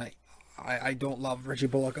minutes every night. I don't love Reggie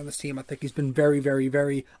Bullock on this team. I think he's been very, very,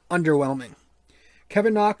 very underwhelming.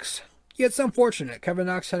 Kevin Knox, yeah, it's unfortunate. Kevin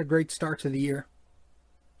Knox had a great start to the year.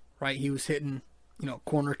 Right? He was hitting, you know,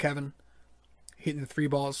 corner Kevin, hitting the 3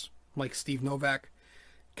 balls like Steve Novak,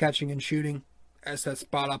 catching and shooting as that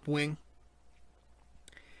spot-up wing.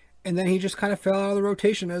 And then he just kind of fell out of the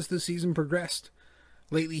rotation as the season progressed.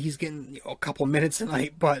 Lately, he's getting, you know, a couple minutes a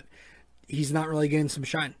night, but he's not really getting some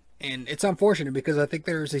shine. And it's unfortunate because I think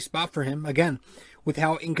there's a spot for him, again, with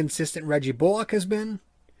how inconsistent Reggie Bullock has been,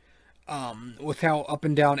 with how up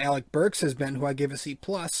and down Alec Burks has been, who I give a C+.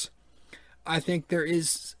 I think there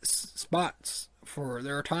is spots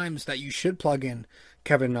there are times that you should plug in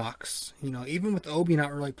Kevin Knox. You know, even with Obi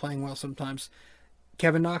not really playing well sometimes,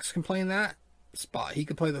 Kevin Knox can play in that spot. He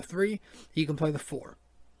can play the 3, he can play the 4.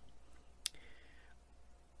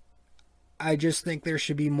 I just think there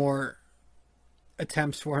should be more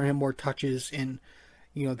attempts for him, more touches, and,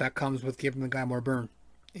 you know, that comes with giving the guy more burn.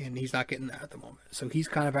 And he's not getting that at the moment. So he's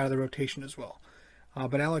kind of out of the rotation as well.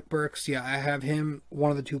 But Alec Burks, yeah, I have him,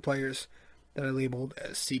 one of the 2 players that I labeled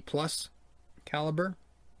as C+ caliber.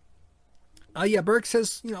 Yeah, Burks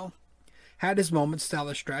has, you know, had his moments down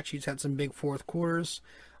the stretch. He's had some big fourth quarters.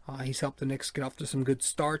 He's helped the Knicks get off to some good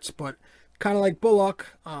starts, but kind of like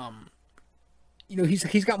Bullock, you know,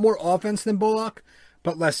 he's got more offense than Bullock,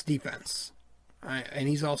 but less defense. And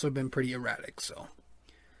he's also been pretty erratic. So,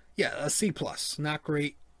 yeah, a C+. Not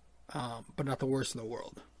great, but not the worst in the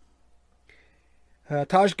world.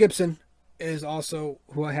 Taj Gibson is also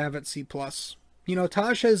who I have at C+. You know,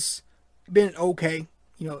 Taj has been okay,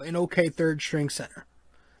 you know, an okay third string center.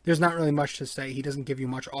 There's not really much to say. He doesn't give you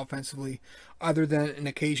much offensively other than an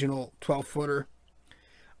occasional 12-footer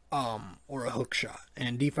or a hook shot.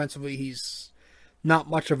 And defensively, he's not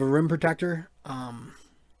much of a rim protector.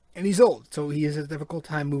 And he's old, so he has a difficult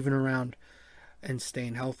time moving around and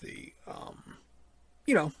staying healthy.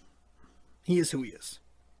 You know, he is who he is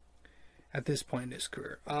at this point in his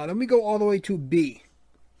career. Then we go all the way to B.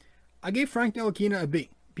 I gave Frank Ntilikina a B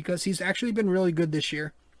because he's actually been really good this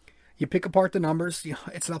year. You pick apart the numbers, you know,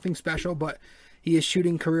 it's nothing special, but he is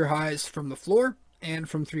shooting career highs from the floor and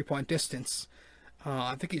from three-point distance.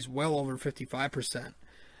 I think he's well over 55%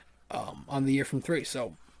 on the year from 3.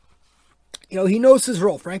 So, you know, he knows his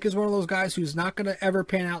role. Frank is one of those guys who's not going to ever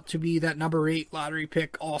pan out to be that number 8 lottery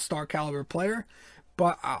pick all-star caliber player,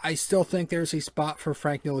 but I still think there's a spot for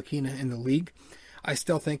Frank Ntilikina in the league. I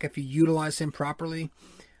still think if you utilize him properly,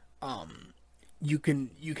 you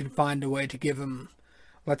can find a way to give him,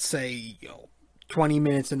 let's say, you know, 20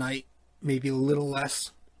 minutes a night, maybe a little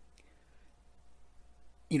less,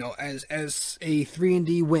 you know, as a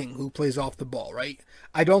 3-and-D wing who plays off the ball, right?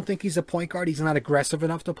 I don't think he's a point guard. He's not aggressive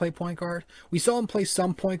enough to play point guard. We saw him play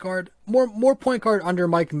some point guard, more point guard under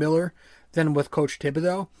Mike Miller than with Coach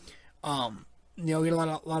Thibodeau. You know, he had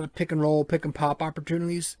a lot of pick and roll, pick and pop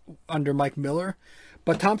opportunities under Mike Miller.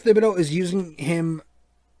 But Tom Thibodeau is using him.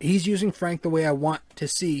 He's using Frank the way I want to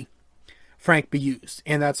see Frank be used,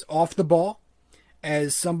 and that's off the ball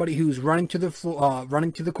as somebody who's running to the floor,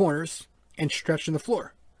 running to the corners and stretching the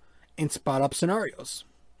floor in spot up scenarios.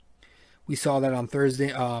 We saw that on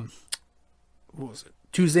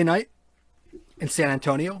Tuesday night in San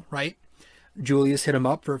Antonio, right? Julius hit him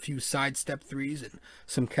up for a few sidestep threes and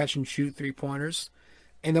some catch and shoot 3-pointers.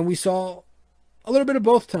 And then we saw a little bit of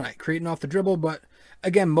both tonight, creating off the dribble, but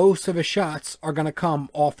again, most of his shots are going to come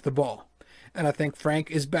off the ball. And I think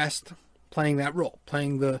Frank is best playing that role,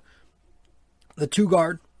 playing the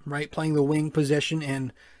 2-guard, right? Playing the wing position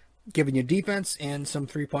and giving you defense and some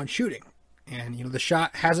 3-point shooting. And, you know, the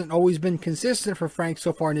shot hasn't always been consistent for Frank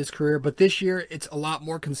so far in his career, but this year it's a lot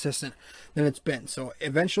more consistent than it's been. So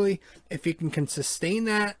eventually, if he can sustain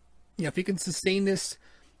that, you know, if he can sustain this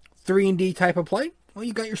 3-and-D type of play, well,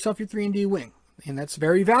 you got yourself your 3-and-D wing. And that's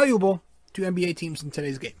very valuable to NBA teams in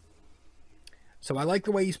today's game. So I like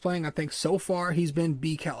the way he's playing. I think so far he's been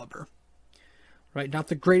B caliber. Right? Not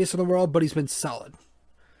the greatest in the world, but he's been solid.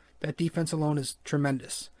 That defense alone is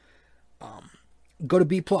tremendous. Go to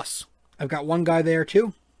B+. I've got one guy there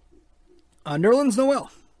too. Nerlens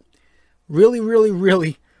Noel. Really, really,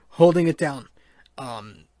 really holding it down.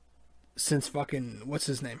 Since fucking, what's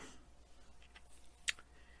his name?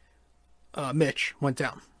 Mitch went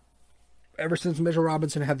down. Ever since Mitchell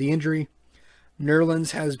Robinson had the injury,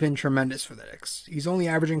 Nerlens has been tremendous for the Knicks. He's only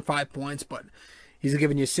averaging 5 points, but he's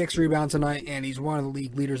giving you 6 rebounds a night, and he's one of the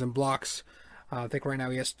league leaders in blocks. I think right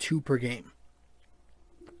now he has 2 per game.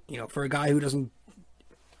 You know, for a guy who doesn't,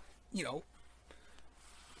 you know,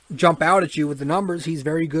 jump out at you with the numbers, he's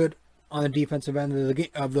very good on the defensive end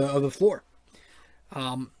of the floor.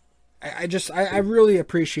 I really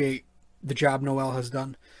appreciate the job Noel has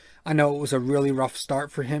done. I know it was a really rough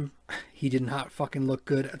start for him. He did not fucking look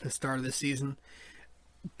good at the start of the season.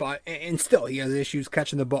 But, and still, he has issues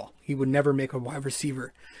catching the ball. He would never make a wide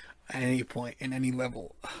receiver at any point, in any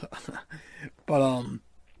level. But,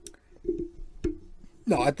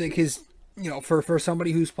 no, I think his, you know, for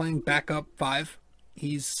somebody who's playing backup 5,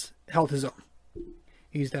 he's held his own.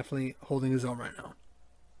 He's definitely holding his own right now.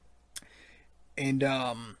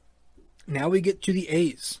 And, now we get to the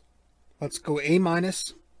A's. Let's go A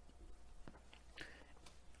minus.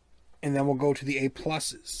 And then we'll go to the A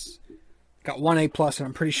pluses. Got one A plus, and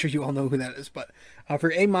I'm pretty sure you all know who that is. But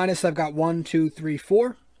for A minus, I've got 1, 2, 3,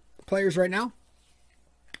 4 players right now.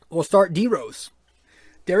 We'll start D Rose.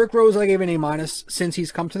 Derrick Rose, I gave an A minus. Since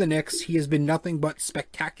he's come to the Knicks, he has been nothing but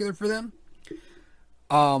spectacular for them.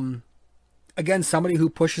 Again, somebody who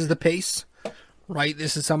pushes the pace, right?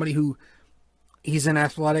 This is somebody who, he's an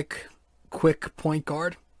athletic, quick point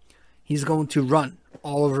guard. He's going to run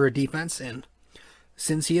all over a defense, and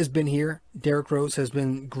since he has been here, Derrick Rose has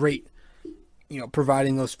been great,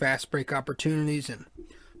 providing those fast break opportunities and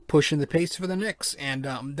pushing the pace for the Knicks. And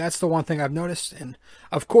that's the one thing I've noticed. And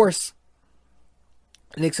of course,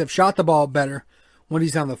 the Knicks have shot the ball better when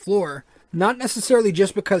he's on the floor. Not necessarily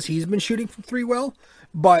just because he's been shooting from three well,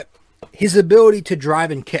 but his ability to drive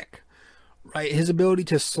and kick, right? His ability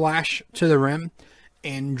to slash to the rim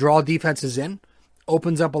and draw defenses in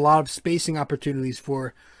opens up a lot of spacing opportunities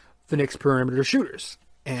for the Knicks perimeter shooters.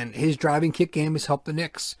 And his driving kick game has helped the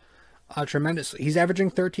Knicks tremendously. He's averaging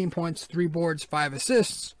 13 points, 3 boards, 5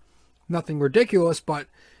 assists. Nothing ridiculous, but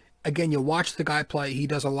again, you watch the guy play, he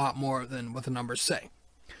does a lot more than what the numbers say.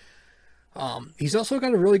 He's also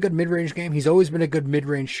got a really good mid-range game. He's always been a good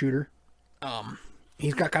mid-range shooter.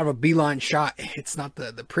 He's got kind of a beeline shot. It's not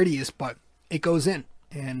the prettiest, but it goes in.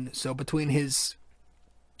 And so between his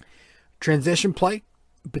transition play,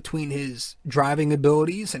 between his driving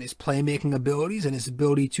abilities and his playmaking abilities and his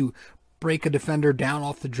ability to break a defender down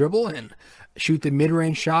off the dribble and shoot the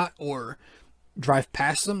mid-range shot or drive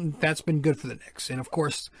past them, that's been good for the Knicks. And of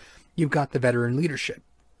course, you've got the veteran leadership.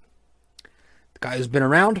 The guy who's been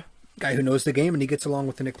around, the guy who knows the game, and he gets along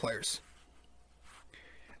with the Knicks players.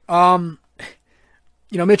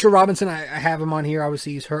 Mitchell Robinson, I have him on here.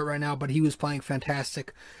 Obviously, he's hurt right now, but he was playing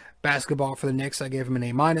fantastic basketball for the Knicks. I gave him an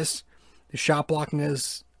A minus. The shot blocking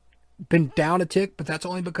has been down a tick, but that's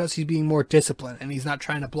only because he's being more disciplined and he's not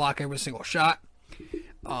trying to block every single shot.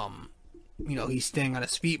 He's staying on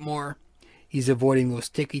his feet more. He's avoiding those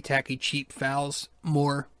ticky-tacky cheap fouls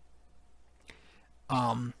more.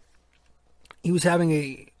 He was having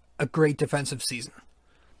a great defensive season.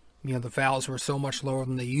 The fouls were so much lower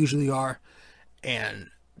than they usually are,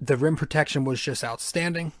 and the rim protection was just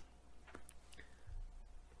outstanding.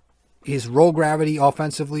 His roll gravity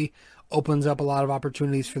offensively opens up a lot of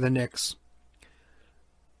opportunities for the Knicks.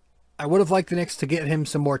 I would have liked the Knicks to get him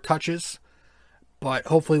some more touches, but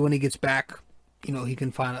hopefully when he gets back, he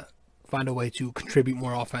can find a way to contribute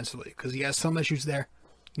more offensively, because he has some issues there.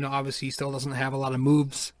 Obviously he still doesn't have a lot of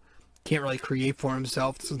moves, can't really create for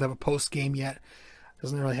himself, doesn't have a post game yet,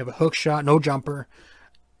 doesn't really have a hook shot, no jumper.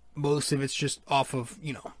 Most of it's just off of,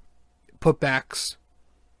 putbacks,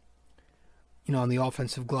 on the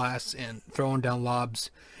offensive glass and throwing down lobs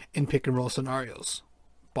in pick and roll scenarios.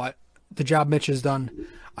 But the job Mitch has done,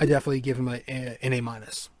 I definitely give him an A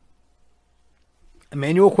minus.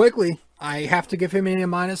 Emmanuel Quickley, I have to give him an A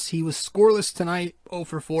minus. He was scoreless tonight, 0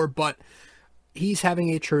 for 4, but he's having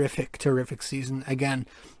a terrific season. Again,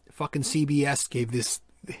 fucking CBS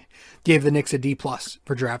gave the Knicks a D plus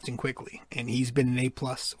for drafting Quickley, and he's been an A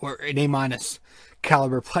plus or an A minus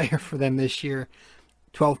caliber player for them this year.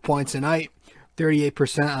 12 points a night,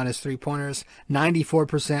 38% on his 3-pointers,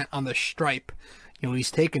 94% on the stripe.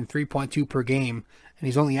 He's taken 3.2 per game, and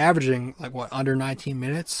he's only averaging under 19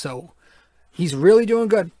 minutes. So he's really doing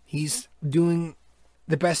good. He's doing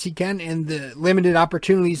the best he can, and the limited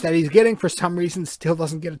opportunities that he's getting for some reason still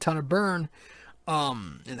doesn't get a ton of burn.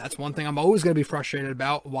 And that's one thing I'm always going to be frustrated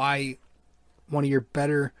about, why one of your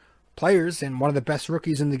better players and one of the best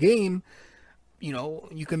rookies in the game,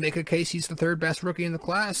 you can make a case he's the third best rookie in the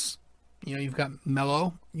class. You've got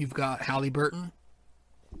Melo, you've got Halliburton,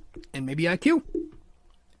 and maybe IQ.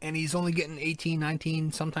 And he's only getting 18,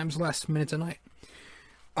 19, sometimes less minutes a night.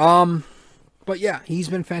 But yeah, he's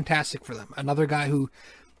been fantastic for them. Another guy who,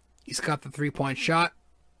 he's got the 3-point shot.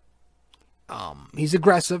 He's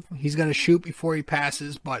aggressive. He's going to shoot before he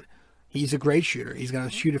passes, but he's a great shooter. He's going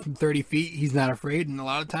to shoot it from 30 feet. He's not afraid, and a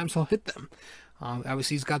lot of times he'll hit them.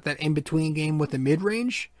 Obviously, he's got that in-between game with the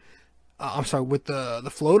mid-range. With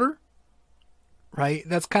the floater, right?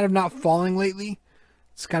 That's kind of not falling lately.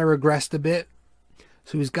 It's kind of regressed a bit.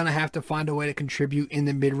 So he's going to have to find a way to contribute in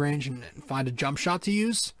the mid-range and find a jump shot to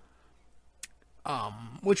use,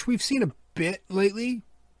 which we've seen a bit lately.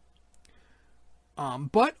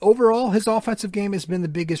 But overall, his offensive game has been the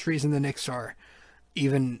biggest reason the Knicks are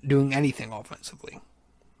even doing anything offensively,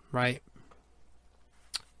 right?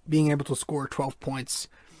 Being able to score 12 points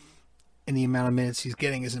in the amount of minutes he's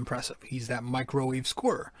getting is impressive. He's that microwave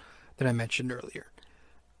scorer that I mentioned earlier.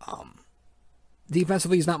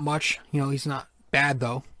 Defensively, he's not much. He's not bad,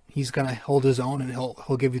 though. He's going to hold his own, and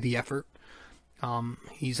he'll give you the effort.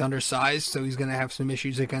 He's undersized, so he's going to have some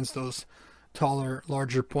issues against those taller,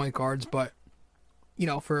 larger point guards. But,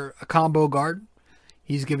 for a combo guard,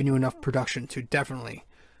 he's giving you enough production to definitely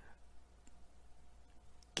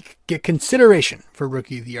get consideration for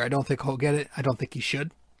Rookie of the Year. I don't think he'll get it. I don't think he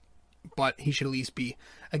should. But he should at least be,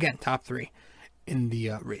 again, top 3 in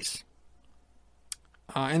the race.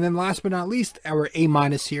 And then last but not least, our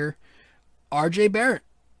A- here, R.J. Barrett.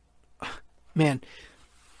 Man,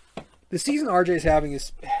 the season RJ's having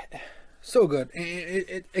is so good. And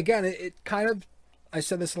it kind of, I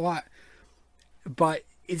said this a lot, but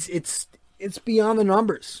it's beyond the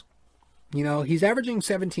numbers. He's averaging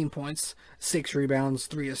 17 points, 6 rebounds,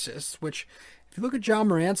 3 assists, which, if you look at John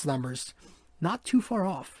Morant's numbers, not too far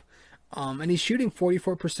off. And he's shooting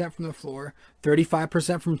 44% from the floor,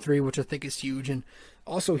 35% from 3, which I think is huge, and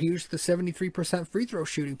also huge, the 73% free throw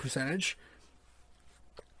shooting percentage.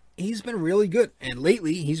 He's been really good, and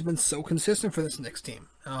lately he's been so consistent for this Knicks team.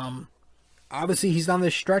 Obviously, he's on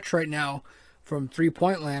this stretch right now from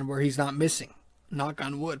three-point land where he's not missing, knock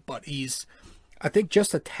on wood, but he's, I think,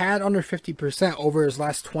 just a tad under 50% over his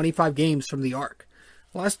last 25 games from the arc.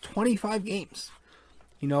 Last 25 games.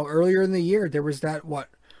 Earlier in the year, there was that,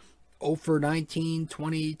 0 for 19,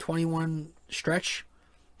 20, 21 stretch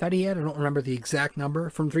that he had. I don't remember the exact number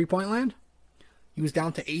from three-point land. He was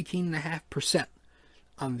down to 18.5%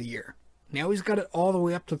 on the year. Now he's got it all the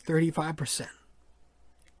way up to 35%.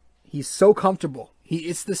 He's so comfortable.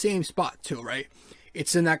 It's the same spot too, right?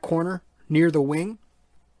 It's in that corner near the wing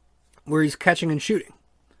where he's catching and shooting.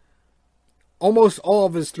 Almost all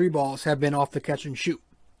of his 3 balls have been off the catch and shoot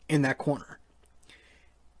in that corner.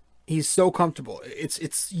 He's so comfortable.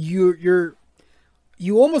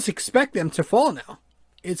 You almost expect them to fall now.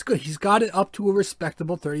 It's good. He's got it up to a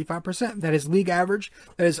respectable 35%. That is league average.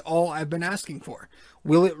 That is all I've been asking for.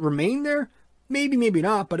 Will it remain there? Maybe, maybe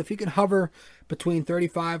not. But if he can hover between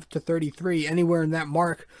 35 to 33, anywhere in that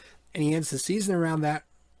mark, and he ends the season around that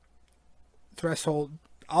threshold,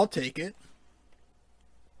 I'll take it.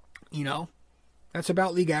 That's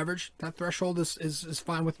about league average. That threshold is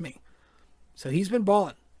fine with me. So he's been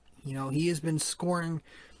balling. He has been scoring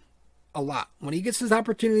a lot. When he gets his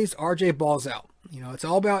opportunities, RJ balls out. It's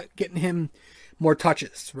all about getting him more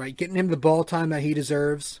touches, right? Getting him the ball time that he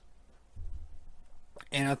deserves.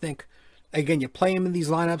 And I think, again, you play him in these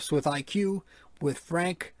lineups with IQ, with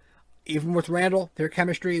Frank, even with Randall. Their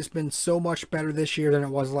chemistry has been so much better this year than it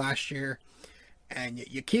was last year. And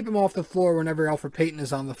you keep him off the floor whenever Elfrid Payton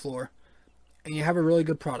is on the floor. And you have a really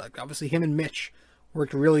good product. Obviously, him and Mitch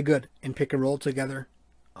worked really good in pick and roll together.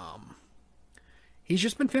 He's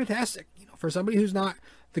just been fantastic. For somebody who's not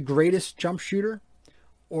the greatest jump shooter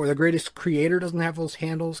or the greatest creator, doesn't have those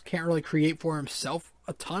handles, can't really create for himself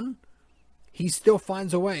a ton, he still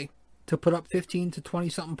finds a way to put up 15 to 20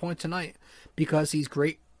 something points a night because he's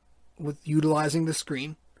great with utilizing the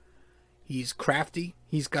screen. He's crafty.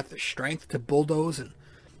 He's got the strength to bulldoze and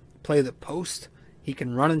play the post. He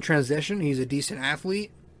can run in transition. He's a decent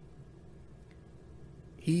athlete.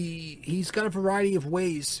 He's got a variety of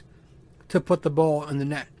ways to put the ball in the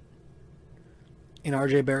net. And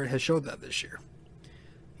RJ Barrett has showed that this year.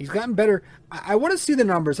 He's gotten better. I want to see the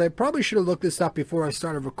numbers. I probably should have looked this up before I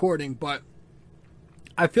started recording, but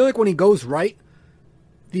I feel like when he goes right,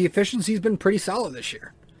 the efficiency's been pretty solid this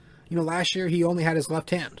year. Last year he only had his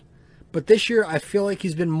left hand. But this year I feel like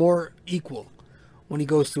he's been more equal when he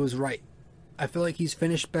goes to his right. I feel like he's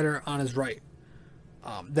finished better on his right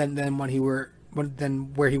than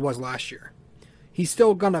where he was last year. He's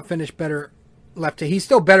still gonna finish better left. He's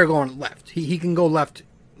still better going left. He can go left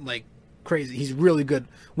like crazy. He's really good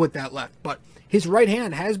with that left. But his right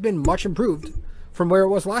hand has been much improved from where it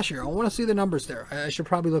was last year. I want to see the numbers there. I should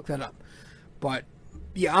probably look that up. But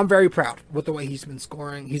yeah, I'm very proud with the way he's been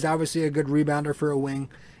scoring. He's obviously a good rebounder for a wing.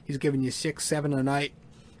 He's giving you 6, 7 a night.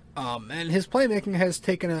 And his playmaking has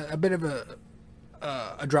taken a bit of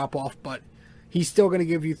a drop off, but he's still going to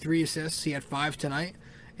give you 3 assists. He had 5 tonight.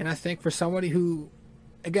 And I think for somebody who,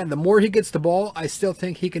 again, the more he gets the ball, I still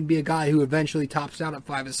think he can be a guy who eventually tops out at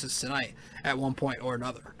 5 assists tonight at one point or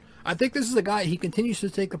another. I think this is a guy, he continues to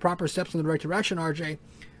take the proper steps in the right direction, RJ.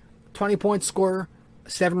 20-point scorer,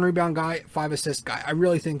 7 rebound guy, 5 assist guy. I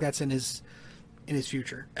really think that's in his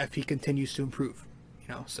future if he continues to improve.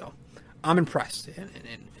 So I'm impressed. And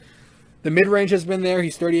the mid-range has been there.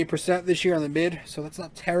 He's 38% this year on the mid, so that's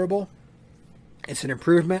not terrible. It's an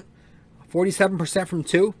improvement. 47% from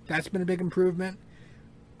 2. That's been a big improvement.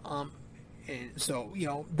 And so,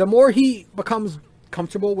 the more he becomes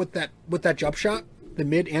comfortable with that jump shot, the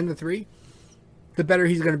mid and the 3, the better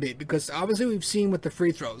he's going to be. Because obviously we've seen with the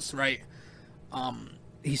free throws, right?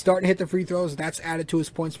 He's starting to hit the free throws. That's added to his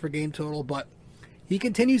points per game total, but he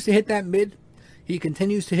continues to hit that mid. He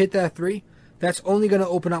continues to hit that three. That's only going to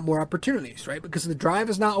open up more opportunities, right? Because the drive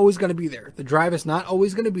is not always going to be there. The drive is not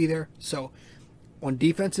always going to be there. So when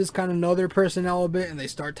defenses kind of know their personnel a bit and they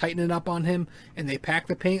start tightening up on him and they pack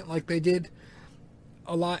the paint like they did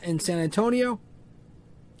a lot in San Antonio,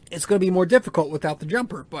 it's going to be more difficult without the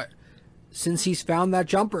jumper. But since he's found that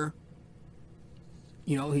jumper,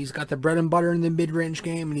 you know, he's got the bread and butter in the mid-range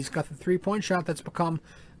game, and he's got the three-point shot that's become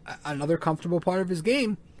another comfortable part of his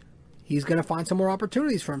game. He's going to find some more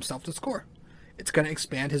opportunities for himself to score. It's going to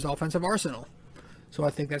expand his offensive arsenal. So I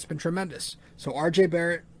think that's been tremendous. So R.J.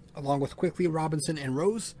 Barrett, along with Quickly, Robinson, and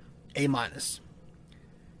Rose, A-.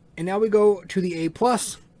 And now we go to the A+.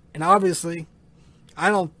 And obviously, I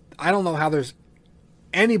don't know how there's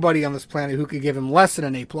anybody on this planet who could give him less than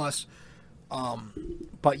an A+.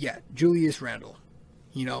 But yeah, Julius Randle.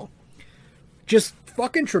 You know, just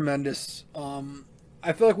fucking tremendous.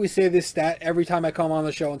 I feel like we say this stat every time I come on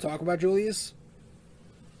the show and talk about Julius.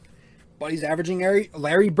 But he's averaging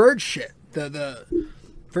Larry Bird shit. The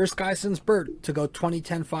first guy since Bird to go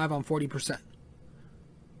 20-10-5 on 40%.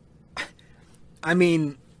 I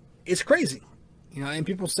mean, it's crazy. You know, and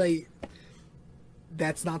people say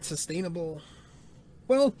that's not sustainable.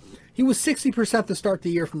 Well, he was 60% to start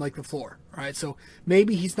the year from like the floor, right? So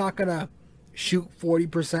maybe he's not going to shoot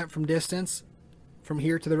 40% from distance from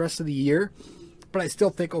here to the rest of the year, but I still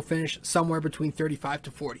think he'll finish somewhere between 35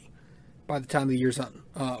 to 40 by the time the year's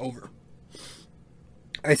over.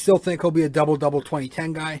 I still think he'll be a double-double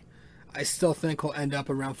 20-10 guy. I still think he'll end up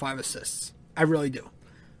around 5 assists. I really do.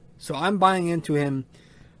 So I'm buying into him,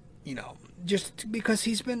 you know, just because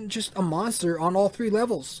he's been just a monster on all three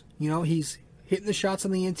levels. You know, he's hitting the shots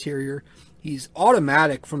on the interior. He's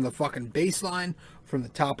automatic from the fucking baseline, from the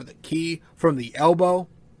top of the key, from the elbow.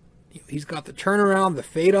 He's got the turnaround, the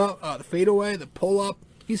fade up, the fadeaway, the pull up.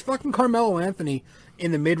 He's fucking Carmelo Anthony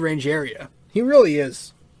in the mid-range area. He really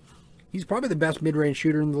is. He's probably the best mid-range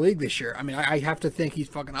shooter in the league this year. I mean, I have to think he's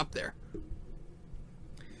fucking up there.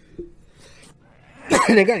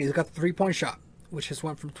 And again, he's got the three-point shot, which has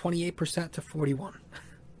went from 28% to 41%.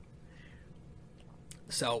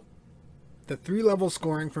 So, the three-level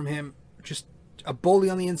scoring from him, just a bully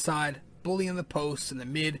on the inside, bully in the post, in the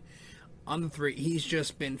mid, on the three. He's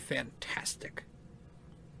just been fantastic.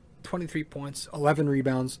 23 points, 11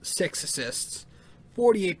 rebounds, 6 assists,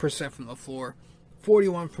 48% from the floor,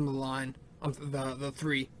 41 from the line, the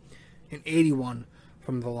three, and 81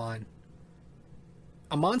 from the line.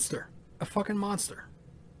 A monster. A fucking monster.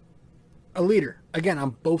 A leader. Again,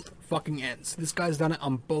 on both fucking ends. This guy's done it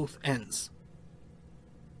on both ends.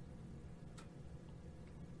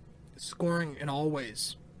 Scoring in all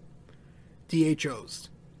ways. DHOs.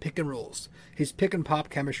 Pick and rolls. His pick and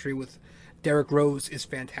pop chemistry with Derrick Rose is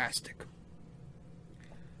fantastic.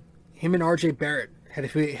 Him and RJ Barrett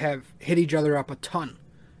have hit each other up a ton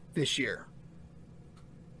this year.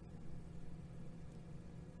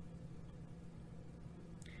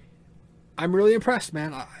 I'm really impressed,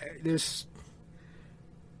 man. There's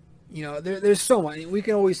so much. We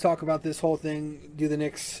can always talk about this whole thing. Do the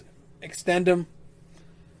Knicks extend him?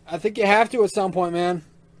 I think you have to at some point, man.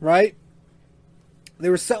 Right?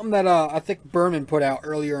 There was something that I think Berman put out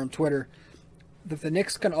earlier on Twitter that the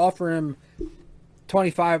Knicks can offer him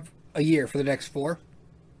 $25 a year for the next 4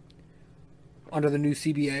 under the new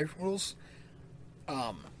CBA rules.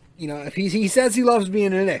 If he says he loves being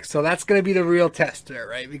in the Knicks, so that's going to be the real test there,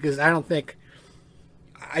 right? Because I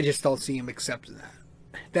just don't see him accepting that.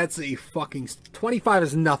 That's a fucking 25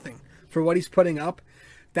 is nothing for what he's putting up.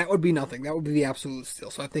 That would be nothing. That would be the absolute steal.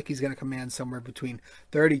 So I think he's going to command somewhere between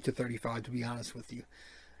 30 to 35, to be honest with you.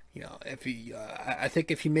 You know, if he, I think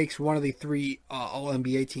if he makes one of the 3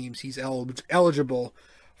 All-NBA teams, he's eligible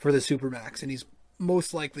for the Supermax, and he's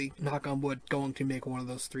most likely, knock on wood, going to make one of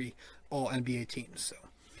those 3 All-NBA teams. So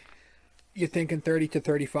you're thinking 30 to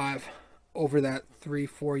 35 over that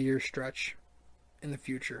 3-4 year stretch in the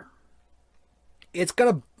future. It's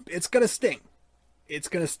gonna sting. It's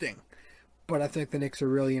gonna sting. But I think the Knicks are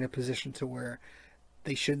really in a position to where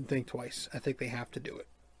they shouldn't think twice. I think they have to do it.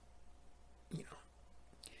 You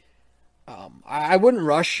know, I wouldn't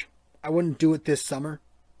rush. I wouldn't do it this summer.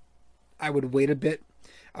 I would wait a bit.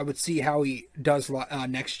 I would see how he does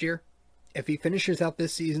next year. If he finishes out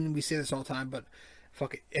this season, we say this all the time, but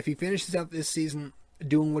fuck it. If he finishes out this season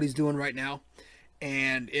doing what he's doing right now,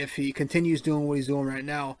 and if he continues doing what he's doing right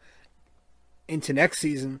now into next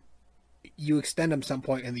season, you extend him some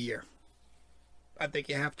point in the year. I think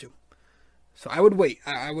you have to. So I would wait.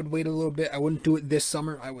 I would wait a little bit. I wouldn't do it this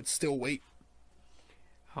summer. I would still wait.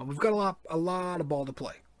 We've got a lot of ball to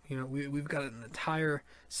play. You know, we've got an entire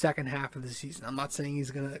second half of the season. I'm not saying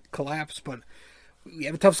he's going to collapse, but we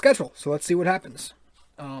have a tough schedule, so let's see what happens.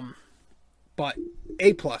 But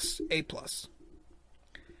A+.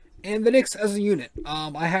 And the Knicks as a unit,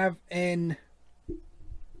 I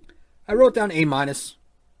wrote down A-.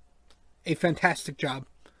 A fantastic job.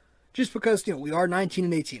 Just because, you know, we are 19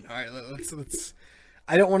 and 18. All right, let's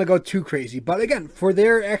I don't want to go too crazy, but again, for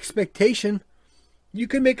their expectation, you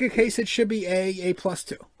can make a case it should be A+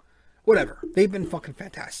 too. Whatever. They've been fucking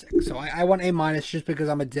fantastic. So I want A- just because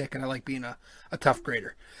I'm a dick and I like being a tough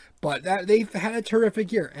grader. But they've had a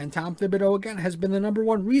terrific year, and Tom Thibodeau again has been the number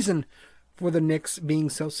one reason for the Knicks being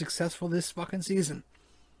so successful this fucking season.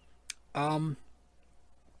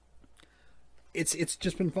 It's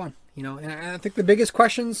just been fun, you know. And I think the biggest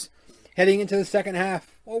questions heading into the second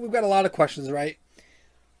half, well, we've got a lot of questions, right?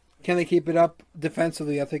 Can they keep it up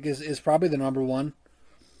defensively? I think is probably the number one.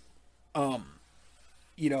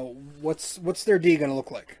 You know, what's their D going to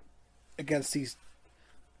look like against these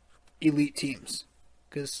elite teams?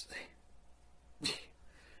 Because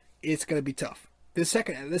it's going to be tough. This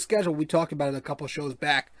schedule, we talked about it a couple shows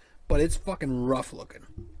back, but it's fucking rough looking.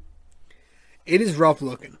 It is rough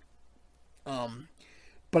looking.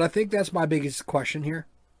 But I think that's my biggest question here.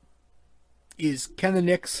 Is can the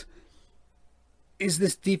Knicks, is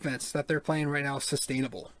this defense that they're playing right now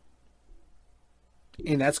sustainable?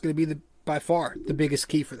 And that's going to be by far the biggest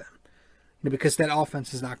key for them. You know, because that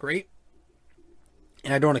offense is not great.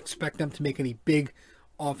 And I don't expect them to make any big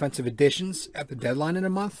offensive additions at the deadline in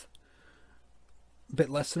a month. A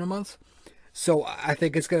bit less than a month. So I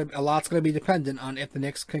think a lot's going to be dependent on if the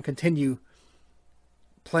Knicks can continue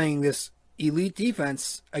playing this elite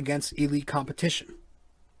defense against elite competition.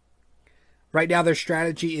 Right now their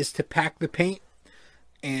strategy is to pack the paint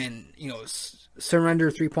and, you know,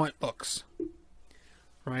 surrender 3-point looks.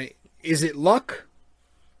 Right? Is it luck?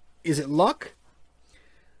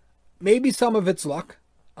 Maybe some of it's luck.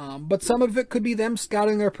 But some of it could be them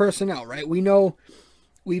scouting their personnel, right?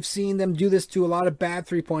 We've seen them do this to a lot of bad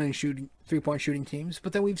three-point shooting teams,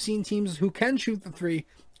 but then we've seen teams who can shoot the three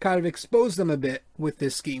kind of expose them a bit with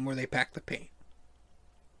this scheme where they pack the paint.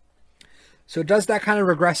 So does that kind of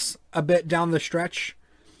regress a bit down the stretch?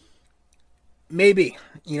 Maybe,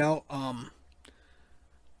 you know.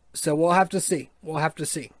 So we'll have to see.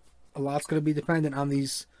 A lot's going to be dependent on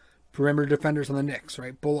these perimeter defenders on the Knicks,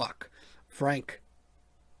 right? Bullock, Frank.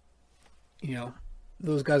 You know,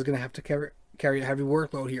 those guys are going to have to carry a heavy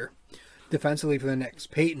workload here defensively for the Knicks.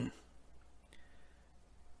 Payton.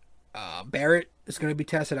 Barrett is going to be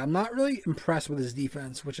tested. I'm not really impressed with his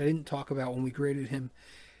defense, which I didn't talk about when we graded him.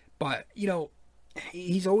 But, you know,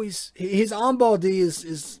 he's always... His on-ball D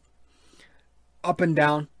is up and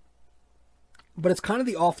down. But it's kind of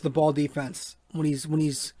the off-the-ball defense when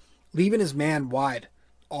he's leaving his man wide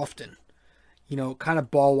often. You know, kind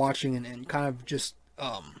of ball watching and kind of just...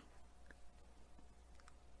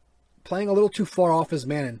 playing a little too far off his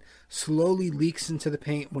man and slowly leaks into the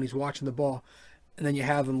paint when he's watching the ball. And then you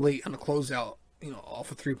have him late on a closeout, you know,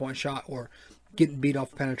 off a 3-point shot or getting beat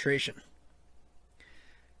off penetration.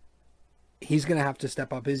 He's going to have to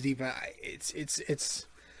step up his defense. It's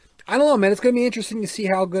I don't know, man. It's going to be interesting to see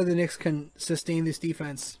how good the Knicks can sustain this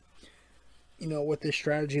defense, you know, with this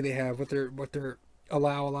strategy they have, with their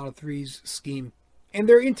allow a lot of threes scheme. And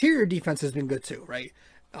their interior defense has been good too, right?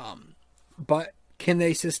 But can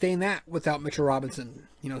they sustain that without Mitchell Robinson?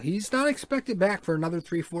 You know, he's not expected back for another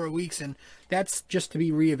 3-4 weeks, and that's just to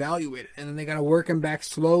be reevaluated. And then they got to work him back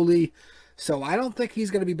slowly. So I don't think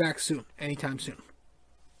he's going to be back anytime soon.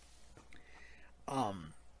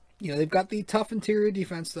 You know, they've got the tough interior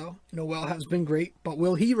defense, though. Noel has been great, but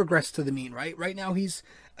will he regress to the mean, right? Right now he's,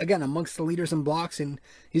 again, amongst the leaders in blocks, and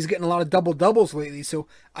he's getting a lot of double-doubles lately, so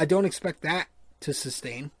I don't expect that to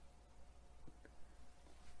sustain.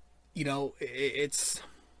 You know,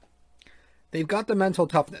 they've got the mental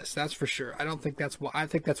toughness, that's for sure. I think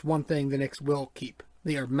that's one thing the Knicks will keep.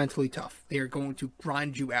 They are mentally tough. They are going to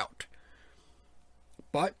grind you out.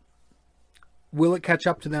 But will it catch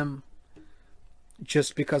up to them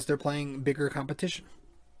just because they're playing bigger competition?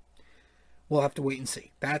 We'll have to wait and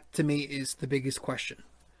see. That, to me, is the biggest question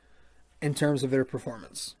in terms of their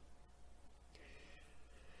performance.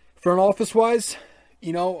 Front office-wise,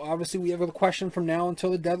 you know, obviously we have a question from now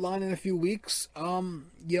until the deadline in a few weeks. You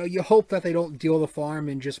know, you hope that they don't deal the farm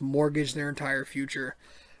and just mortgage their entire future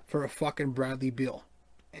for a fucking Bradley Beal.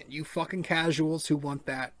 And you fucking casuals who want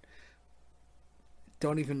that, I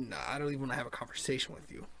don't even want to have a conversation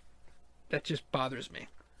with you. That just bothers me.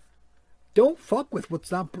 Don't fuck with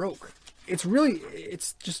what's not broke. It's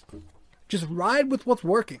just ride with what's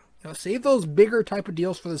working. You know, save those bigger type of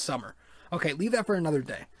deals for the summer. Okay, leave that for another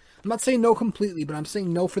day. I'm not saying no completely, but I'm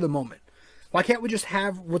saying no for the moment. Why can't we just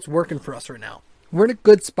have what's working for us right now? We're in a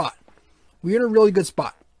good spot. We're in a really good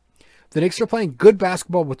spot. The Knicks are playing good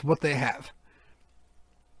basketball with what they have.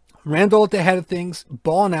 Randall at the head of things,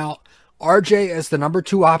 balling out. RJ as the number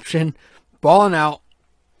 2 option, balling out.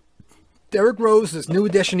 Derrick Rose, this new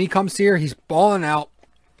addition, he comes here, he's balling out.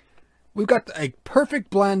 We've got a perfect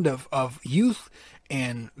blend of youth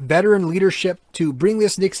and veteran leadership to bring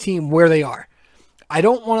this Knicks team where they are. I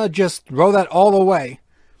don't want to just throw that all away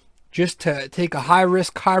just to take a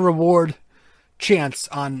high-risk, high-reward chance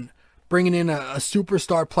on bringing in a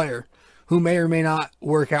superstar player who may or may not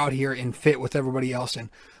work out here and fit with everybody else and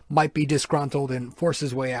might be disgruntled and force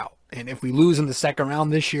his way out. And if we lose in the second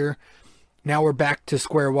round this year, now we're back to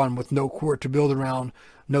square one with no court to build around,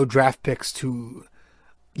 no draft picks to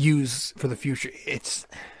use for the future. It's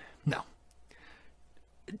no.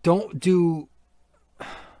 Don't do.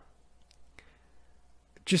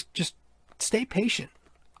 Just stay patient.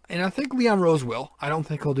 And I think Leon Rose will. I don't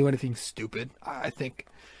think he'll do anything stupid. I think,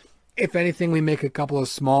 if anything, we make a couple of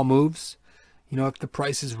small moves. If the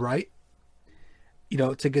price is right,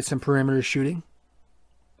 to get some perimeter shooting.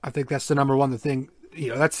 I think that's the number one thing.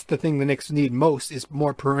 That's the thing the Knicks need most is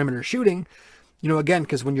more perimeter shooting. Again,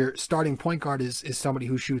 because when your starting point guard is somebody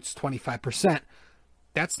who shoots 25%,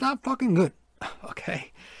 that's not fucking good.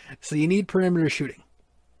 Okay? So you need perimeter shooting.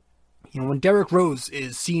 When Derrick Rose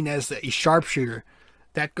is seen as a sharpshooter,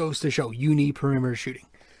 that goes to show you need perimeter shooting.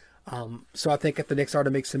 So I think if the Knicks are to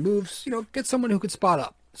make some moves, get someone who could spot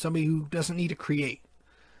up. Somebody who doesn't need to create.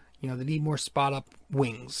 They need more spot up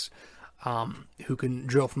wings who can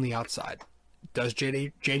drill from the outside. Does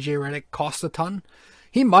JJ Redick cost a ton?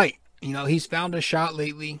 He might. He's found a shot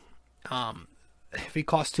lately. If he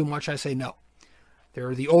costs too much, I say no. There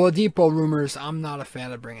are the Oladipo rumors. I'm not a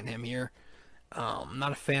fan of bringing him here. I'm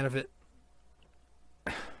not a fan of it.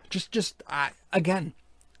 Again,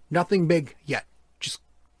 nothing big yet. Just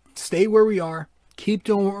stay where we are. Keep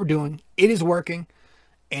doing what we're doing. It is working.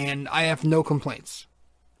 And I have no complaints.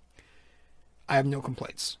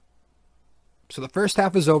 So the first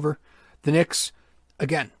half is over. The Knicks,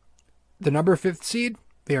 again, the number 5th seed,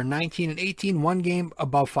 they are 19-18, one game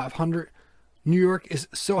above 500. New York is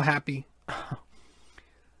so happy.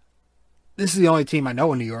 This is the only team I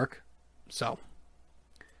know in New York. So,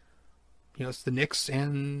 it's the Knicks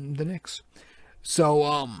and the Knicks.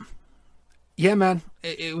 So, yeah, man,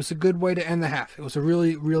 it was a good way to end the half. It was a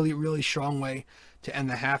really, really, really strong way to end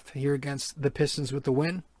the half here against the Pistons with the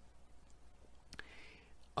win.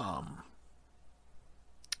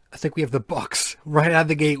 I think we have the Bucks right out of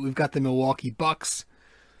the gate. We've got the Milwaukee Bucks,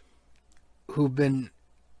 who've been,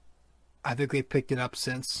 I think they've picked it up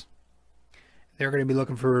since. They're going to be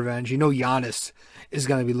looking for revenge. Giannis is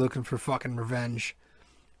going to be looking for fucking revenge.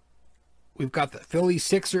 We've got the Philly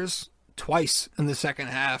Sixers twice in the second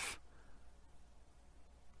half.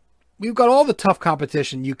 We've got all the tough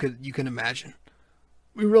competition you can imagine.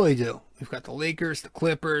 We really do. We've got the Lakers, the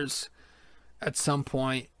Clippers at some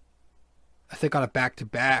point. I think on a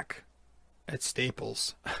back-to-back at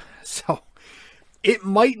Staples. So it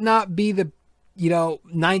might not be the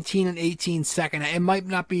 19-18 second half. It might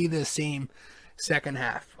not be the same second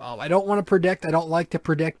half. I don't want to predict. I don't like to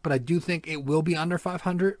predict, but I do think it will be under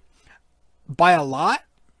 500. By a lot?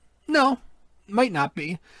 No, might not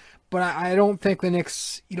be. But I don't think the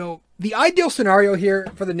Knicks, the ideal scenario here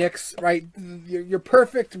for the Knicks, right? Your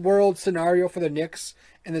perfect world scenario for the Knicks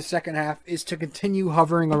in the second half is to continue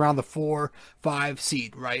hovering around the 4-5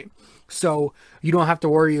 seed, right? So you don't have to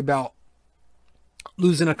worry about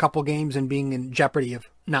losing a couple games and being in jeopardy of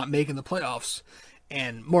not making the playoffs.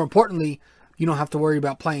 And more importantly, you don't have to worry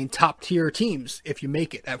about playing top tier teams if you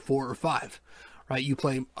make it at 4 or 5, right? You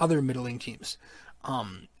play other middling teams.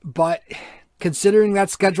 But considering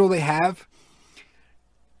that schedule they have,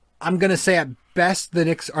 I'm going to say at best the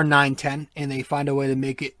Knicks are 9-10 and they find a way to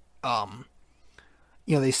make it,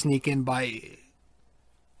 they sneak in by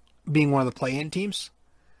being one of the play-in teams.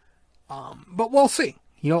 But we'll see.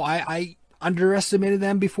 I underestimated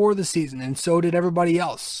them before the season and so did everybody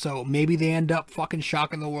else. So maybe they end up fucking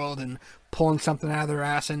shocking the world and pulling something out of their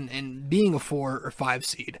ass and being a 4 or 5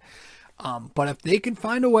 seed. But if they can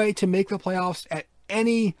find a way to make the playoffs at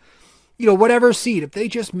any, whatever seed, if they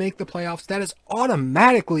just make the playoffs, that is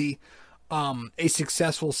automatically a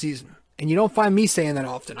successful season. And you don't find me saying that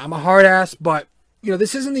often. I'm a hard ass, but,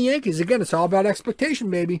 this isn't the Yankees. Again, it's all about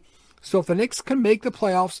expectation, baby. So if the Knicks can make the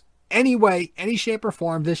playoffs any way, any shape or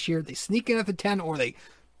form this year, they sneak in at the 10 or they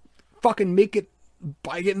fucking make it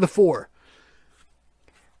by getting the 4.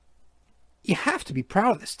 You have to be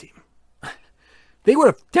proud of this team. They would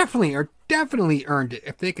have definitely earned it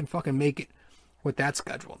if they can fucking make it with that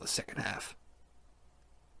schedule in the second half.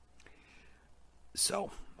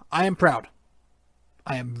 So, I am proud.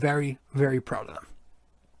 I am very, very proud of them.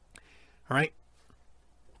 All right,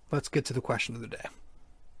 let's get to the question of the day.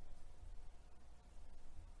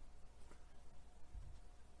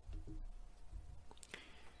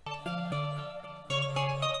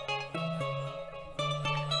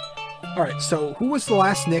 All right, so who was the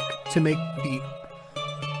last Knick to make the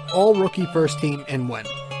all-rookie first team and when?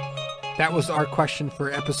 That was our question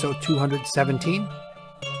for episode 217.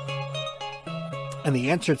 And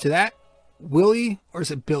the answer to that, Billy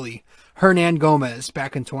Hernangomez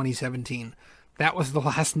back in 2017. That was the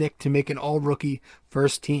last Knick to make an all-rookie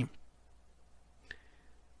first team.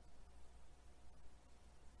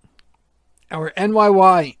 Our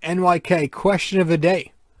NYK question of the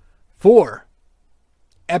day for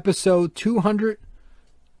episode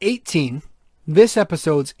 218. This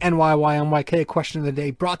episode's NYK question of the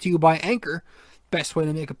day, brought to you by Anchor, best way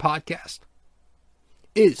to make a podcast,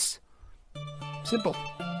 is simple.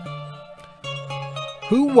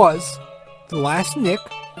 Who was the last Knick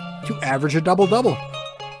to average a double-double?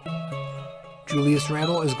 Julius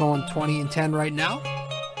Randle is going 20-10 right now.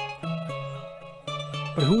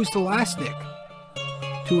 But who was the last Knick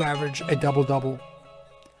to average a double-double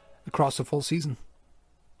across a full season?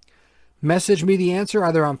 Message me the answer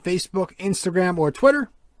either on Facebook, Instagram, or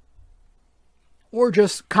Twitter. Or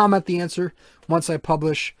just comment the answer once I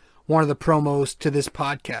publish one of the promos to this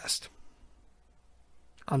podcast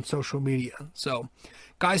on social media. So,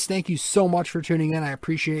 guys, thank you so much for tuning in. I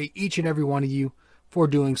appreciate each and every one of you for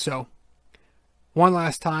doing so. One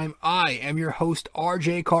last time, I am your host,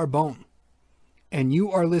 RJ Carbone, and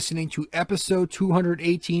you are listening to episode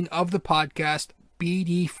 218 of the podcast,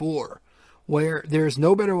 BD4, where there's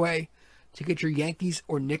no better way to get your Yankees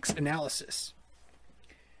or Knicks analysis.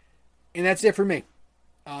 And that's it for me.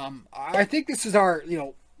 I think this is our,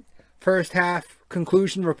 first half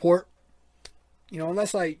conclusion report.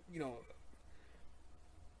 Unless I,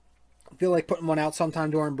 feel like putting one out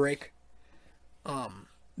sometime during break.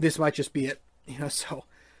 This might just be it. So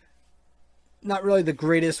not really the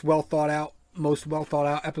greatest most well thought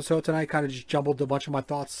out episode tonight. Kind of just jumbled a bunch of my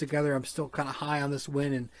thoughts together. I'm still kind of high on this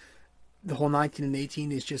win, and the whole 19 and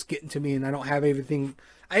 18 is just getting to me, and I don't have everything.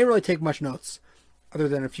 I didn't really take much notes other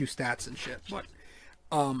than a few stats and shit. But,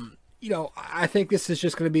 I think this is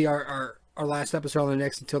just going to be our last episode on the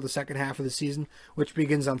Knicks until the second half of the season, which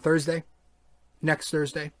begins on next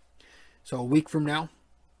Thursday. So a week from now,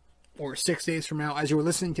 or 6 days from now, as you are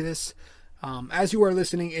listening to this. As you are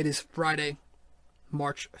listening, it is Friday,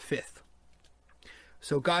 March 5th.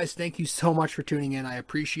 So, guys, thank you so much for tuning in. I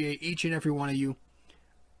appreciate each and every one of you.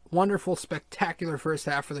 Wonderful, spectacular first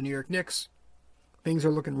half for the New York Knicks. Things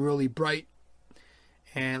are looking really bright.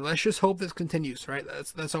 And let's just hope this continues, right?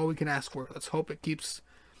 That's all we can ask for. Let's hope it keeps.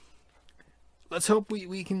 Let's hope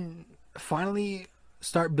we can finally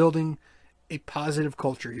start building a positive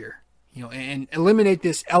culture here, and eliminate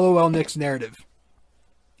this LOL Knicks narrative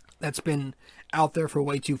that's been out there for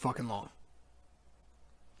way too fucking long.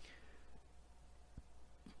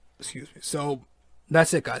 Excuse me. So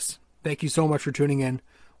that's it, guys. Thank you so much for tuning in.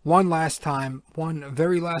 One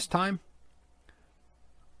very last time,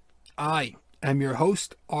 I am your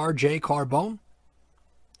host, RJ Carbone,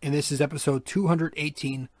 and this is episode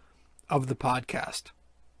 218 of the podcast.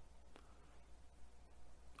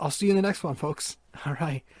 I'll see you in the next one, folks. All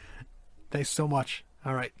right. Thanks so much.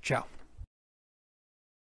 All right. Ciao.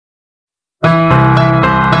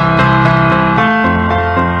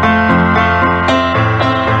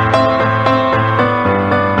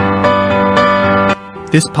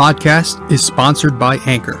 This podcast is sponsored by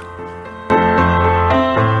Anchor.